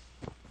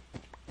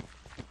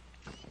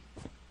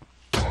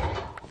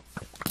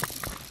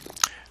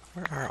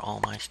 Where are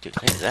all my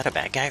students? Hey, is that a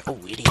bad guy? Oh,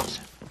 it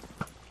is.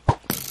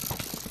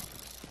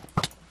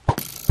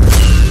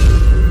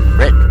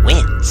 Red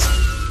wins.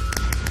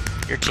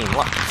 Your team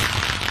lost.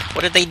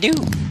 What did they do?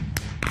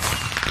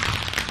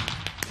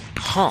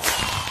 Huh.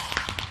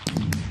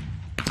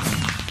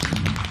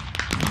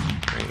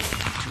 Great.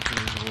 2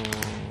 teams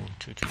won.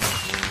 2 teams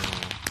won.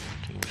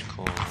 Teams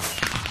cool.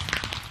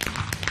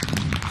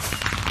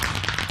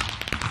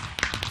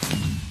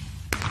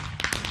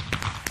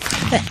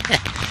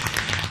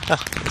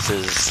 Oh, this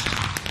is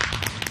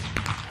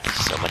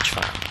so much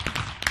fun.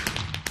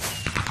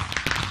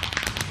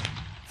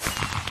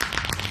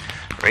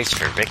 Race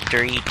for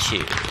Victory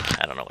 2.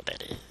 I don't know what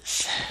that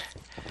is.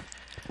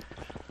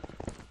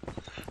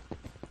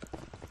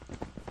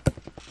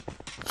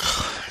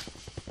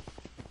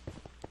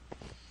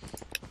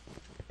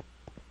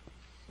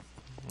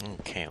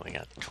 Okay, we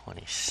got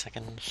 20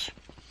 seconds.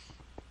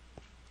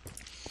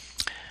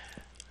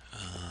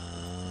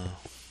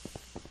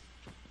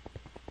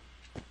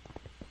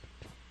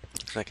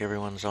 Looks like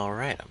everyone's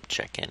alright. I'm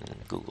checking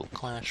Google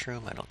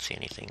Classroom. I don't see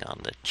anything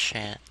on the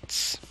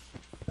chats.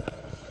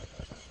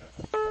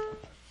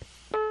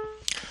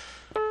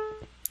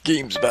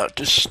 Game's about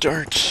to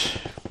start.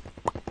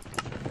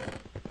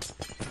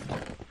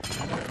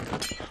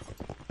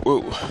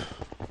 Whoa.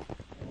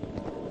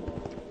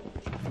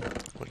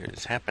 What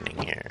is happening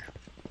here?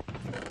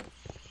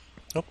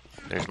 Oh,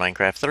 there's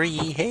Minecraft 3.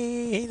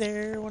 Hey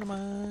there, what am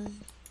I?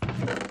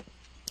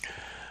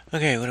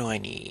 Okay, what do I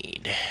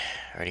need?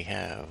 I already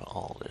have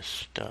all this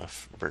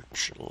stuff.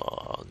 Birch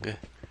log.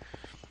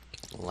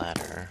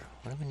 Ladder.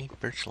 What do we need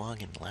birch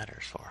log and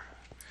ladders for?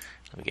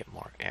 Let me get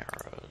more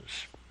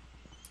arrows.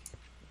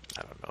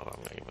 I don't know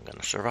if I'm even going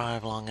to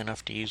survive long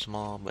enough to use them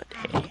all, but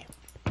hey.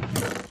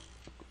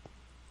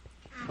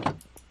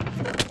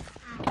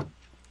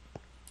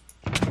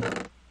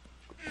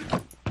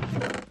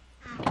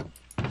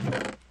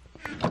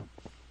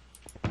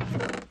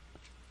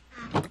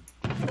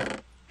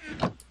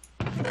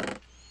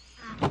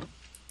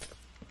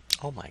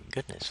 Oh my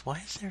goodness, why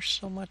is there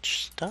so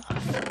much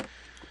stuff?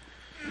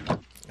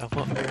 of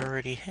what we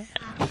already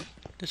have.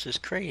 This is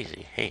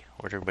crazy. Hey,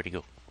 where'd everybody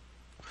go?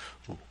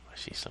 Ooh, I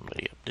see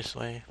somebody up this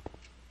way.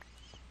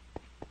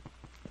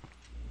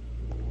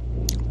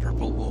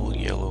 Purple wool,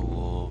 yellow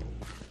wool.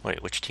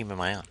 Wait, which team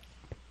am I on?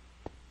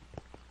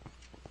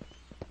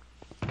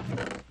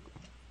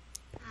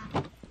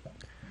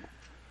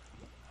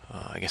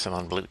 I guess I'm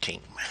on blue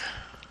team.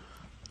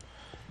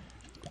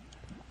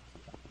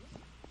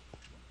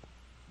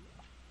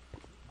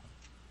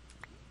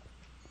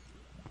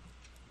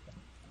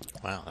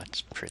 Wow,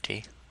 that's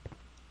pretty.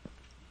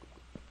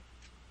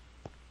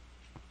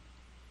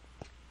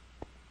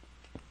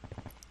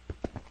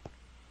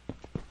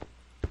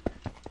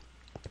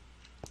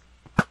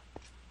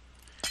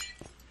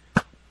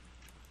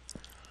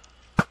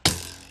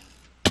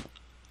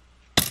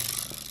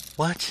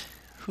 What?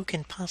 Who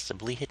can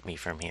possibly hit me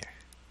from here?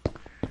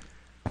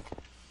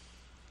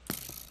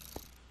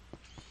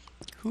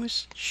 Who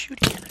is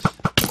shooting at us?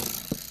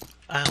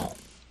 Ow.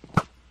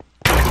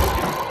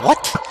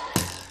 What?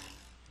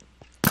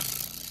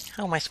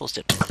 How am I supposed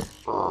to...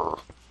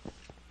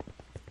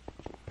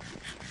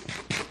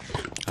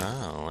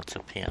 Oh, what's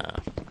up here?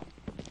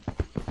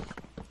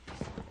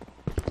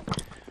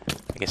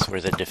 I guess we're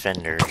the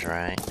defenders,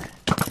 right?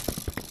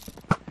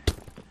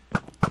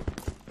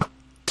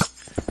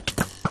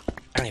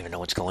 I don't even know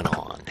what's going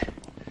on.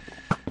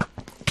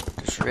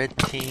 This red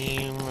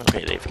team...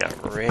 Okay, they've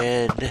got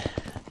red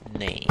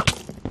names.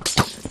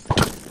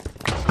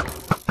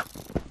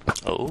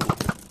 Oh.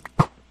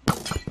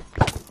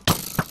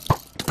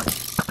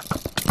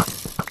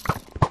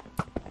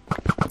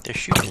 They're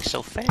shooting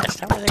so fast.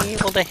 How are they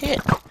able to hit?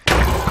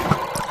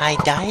 I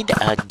died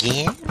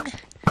again?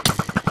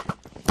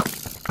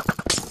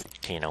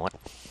 Okay, you know what?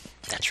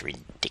 That's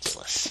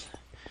ridiculous.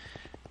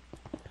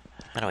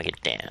 How do I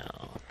get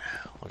down?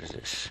 What is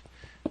this?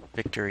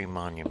 Victory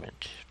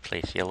Monument.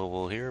 Place yellow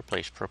wool here,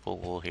 place purple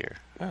wool here.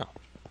 Oh.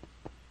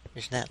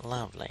 Isn't that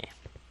lovely?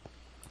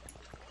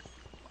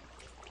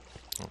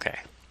 Okay.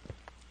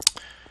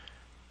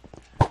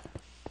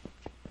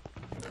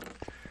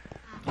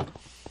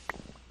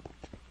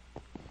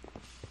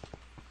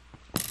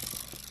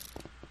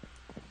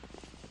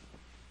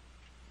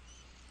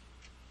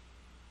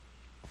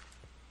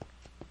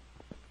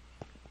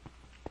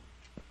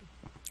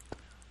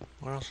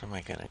 Where else am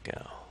I gonna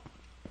go?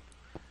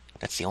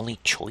 That's the only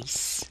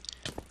choice?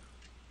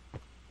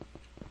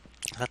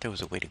 I thought there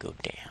was a way to go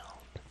down.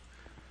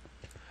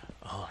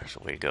 Oh, there's a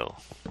way to go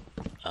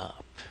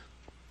up.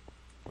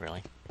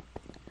 Really?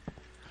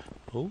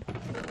 Oh,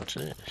 what's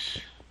this?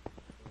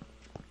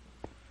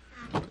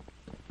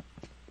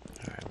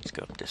 Alright, let's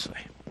go up this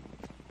way.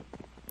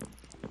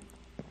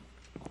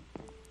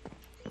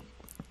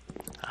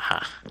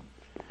 Aha!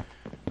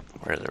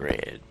 Where are the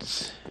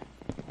reds?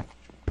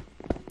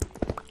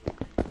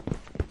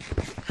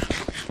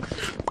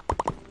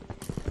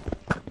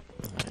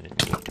 I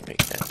didn't need to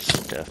pick that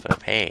stuff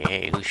up.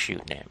 Hey, who's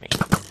shooting at me?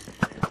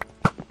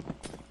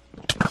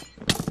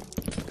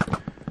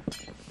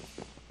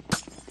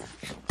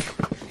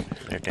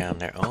 They're down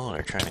there. Oh,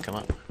 they're trying to come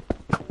up.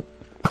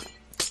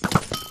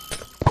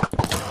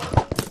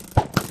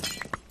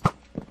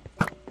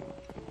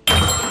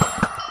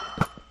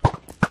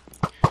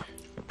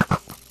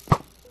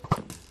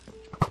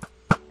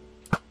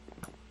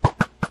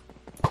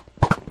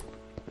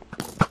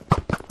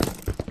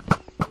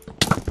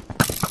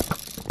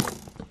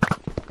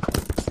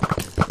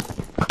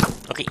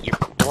 Okay, you're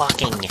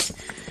blocking me.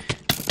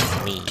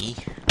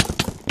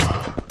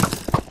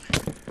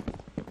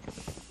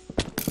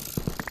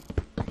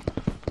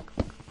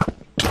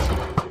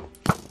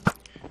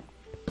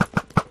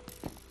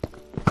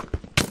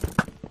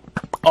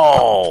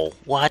 Oh,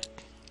 what?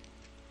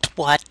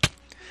 What?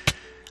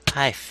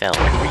 I fell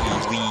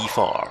really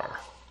far.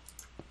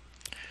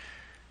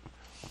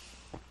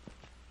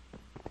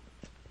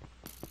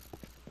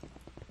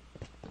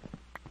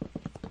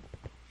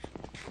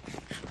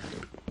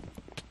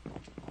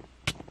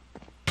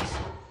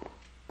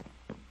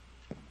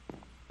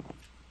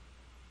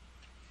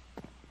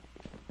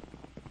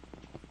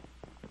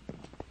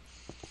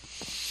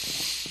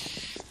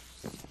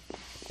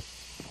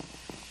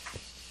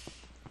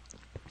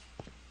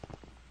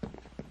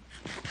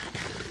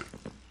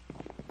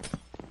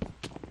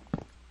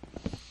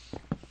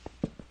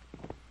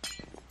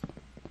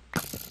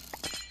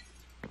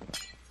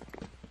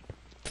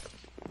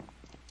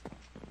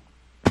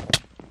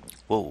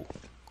 Whoa.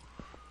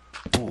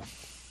 Ooh.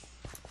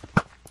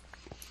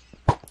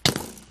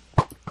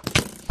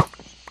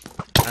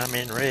 I'm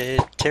in red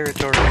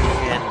territory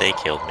and they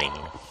killed me.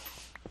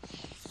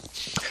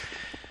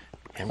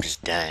 I'm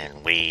just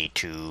dying way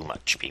too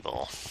much,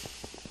 people.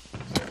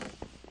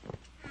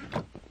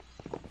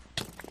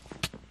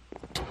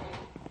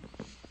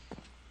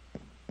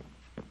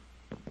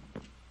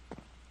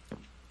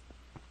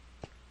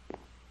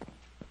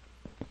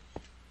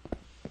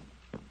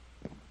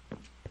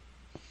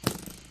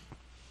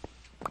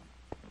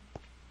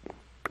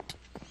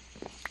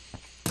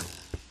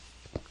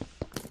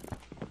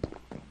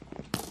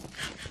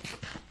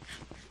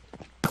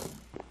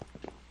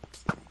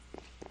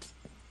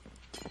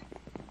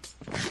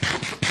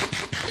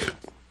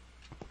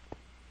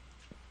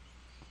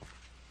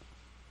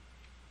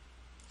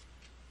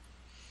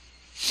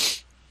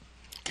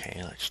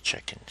 let's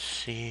check and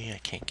see. I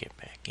can't get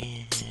back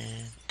in.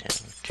 Down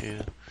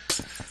to...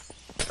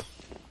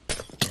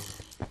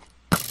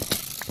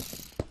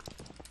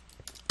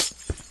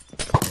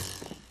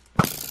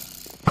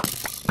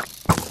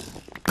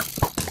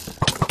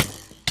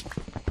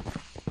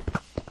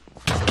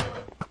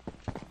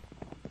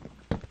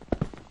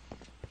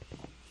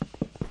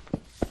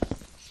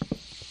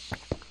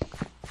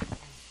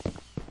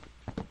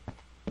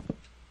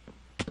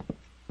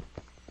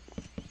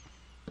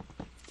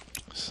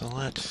 So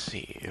let's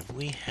see, if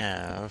we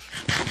have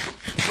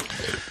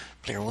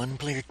player 1,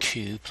 player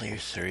 2, player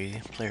 3,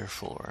 player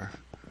 4,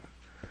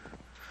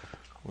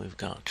 we've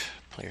got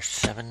player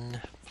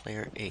 7,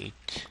 player 8,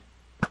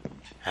 we've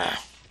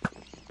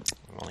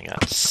only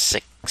got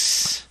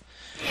 6.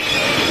 And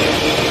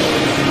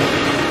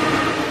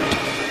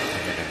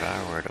if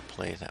I were to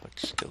play, that would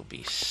still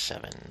be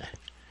 7.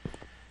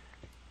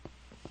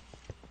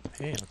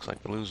 Hey, looks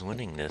like Blue's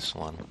winning this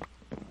one.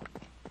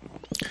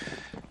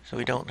 So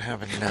we don't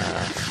have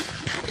enough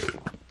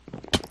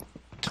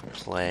to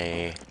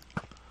play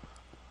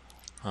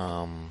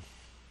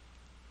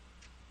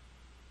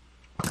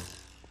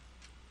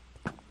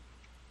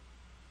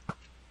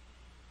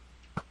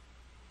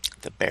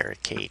the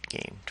barricade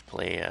game, to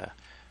play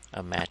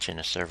a match in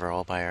a server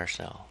all by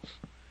ourselves.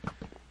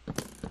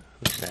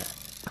 Who's that?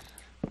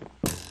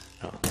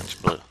 Oh, that's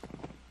Blue.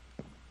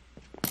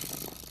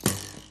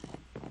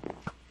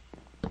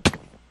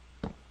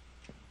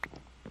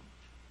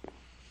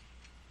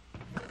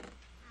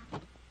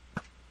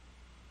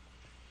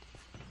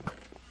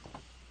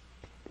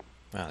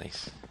 Well,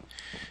 these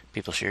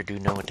people sure do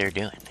know what they're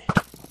doing.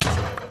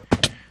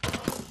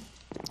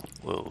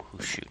 Whoa,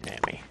 who's shooting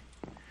at me?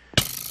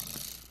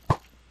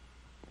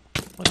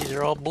 Well, these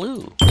are all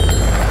Blue.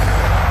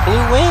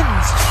 Blue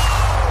wins!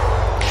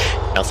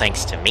 No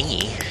thanks to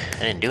me.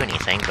 I didn't do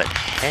anything, but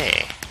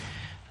hey,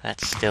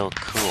 that's still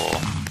cool.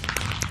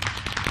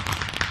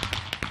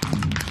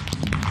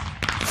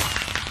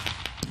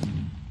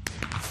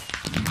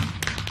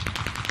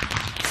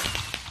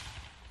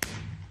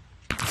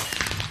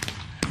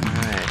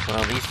 Alright,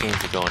 well, these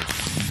games are going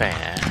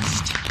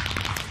fast.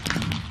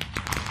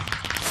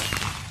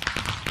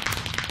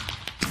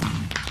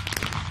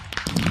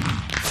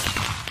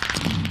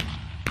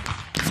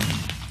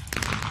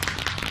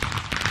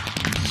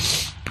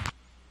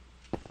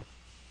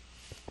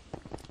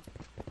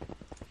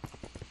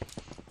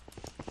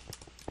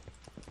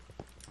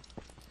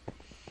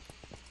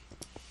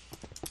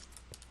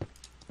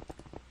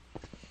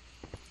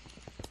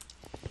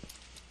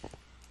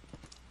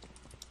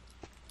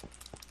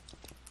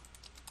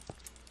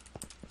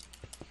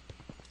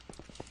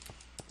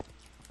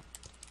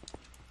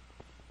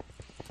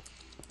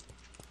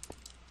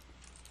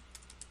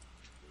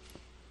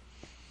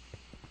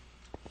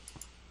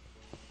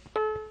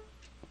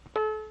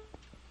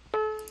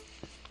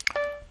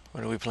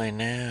 What are we playing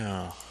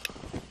now?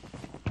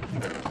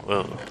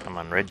 Whoa, I'm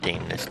on red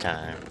team this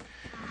time.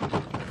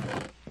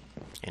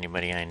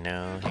 Anybody I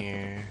know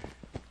here?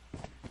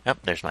 Oh,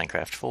 there's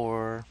Minecraft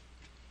 4.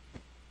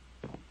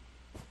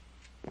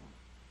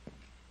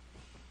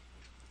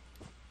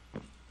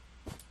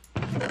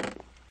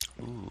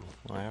 Ooh,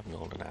 well, I have a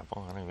golden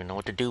apple. I don't even know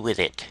what to do with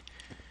it.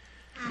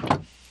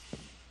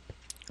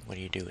 What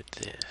do you do with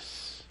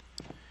this?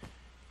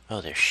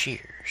 Oh, they're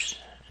shears.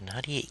 And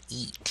how do you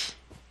eat?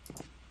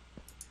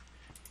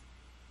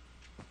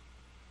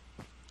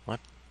 What?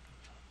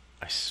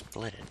 I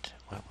split it.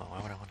 Why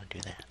would I want to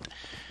do that?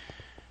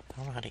 I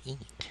don't know how to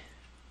eat.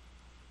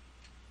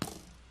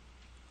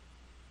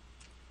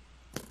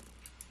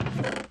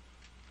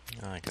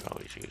 I could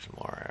always use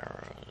more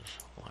arrows.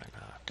 Why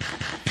not?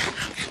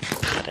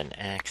 Got an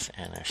axe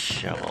and a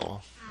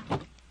shovel.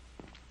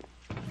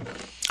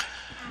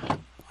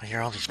 I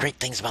hear all these great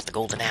things about the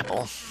golden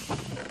apple.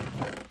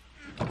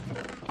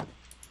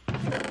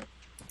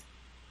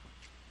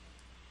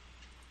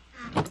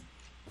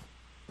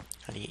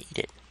 How do you eat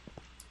it?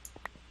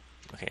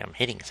 Okay, I'm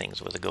hitting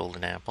things with a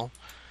golden apple.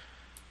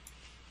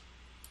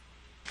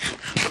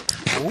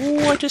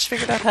 Ooh, I just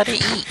figured out how to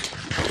eat.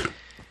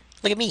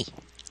 Look at me.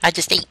 I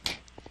just ate.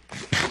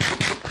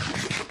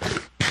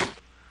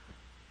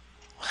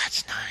 Well,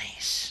 that's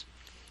nice.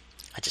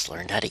 I just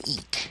learned how to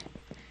eat.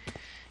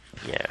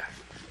 Yeah.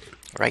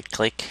 Right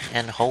click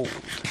and hold.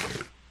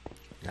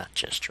 Not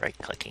just right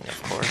clicking,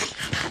 of course.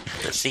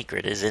 The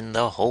secret is in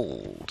the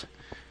hold.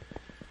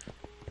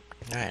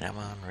 Alright, I'm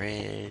on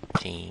red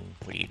team.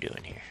 What are you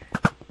doing here?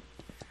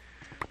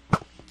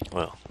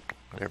 Well,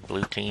 are there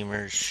blue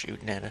teamers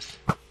shooting at us?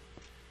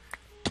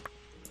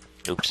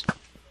 Oops.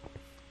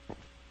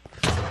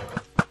 I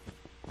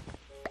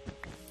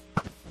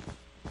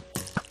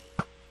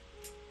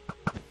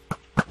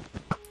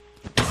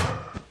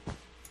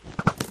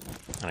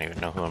don't even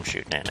know who I'm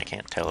shooting at. I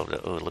can't tell.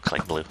 Oh, it looks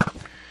like blue.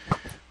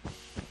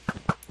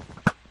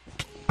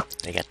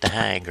 They got the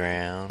high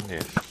ground,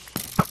 if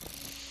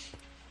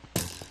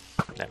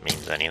that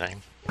means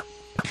anything.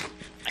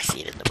 I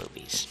see it in the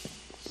movies.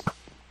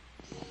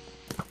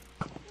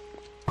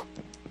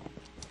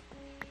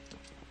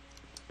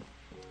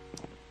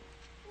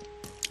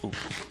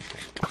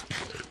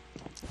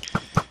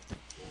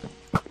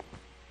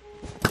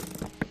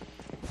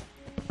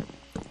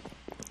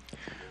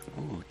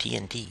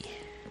 TNT.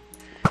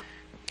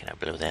 Can I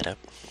blow that up?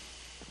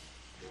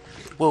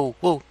 Whoa,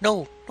 whoa,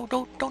 no, no,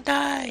 don't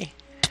die!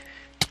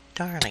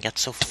 Darn, I got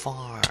so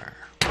far.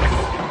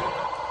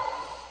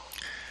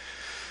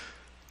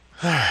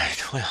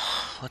 Alright, well,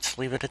 let's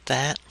leave it at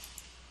that.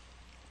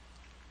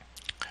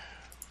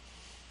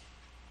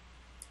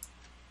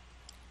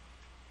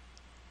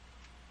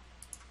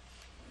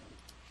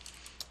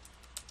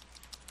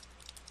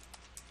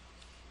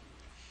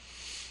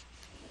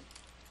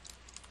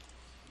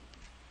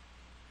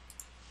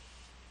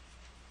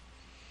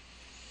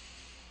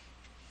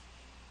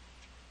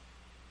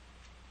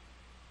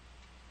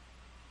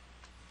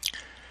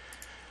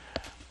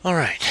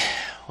 Alright,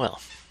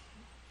 well,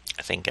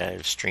 I think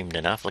I've streamed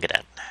enough. Look at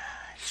that.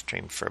 I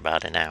streamed for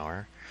about an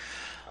hour.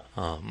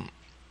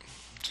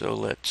 So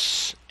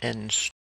let's end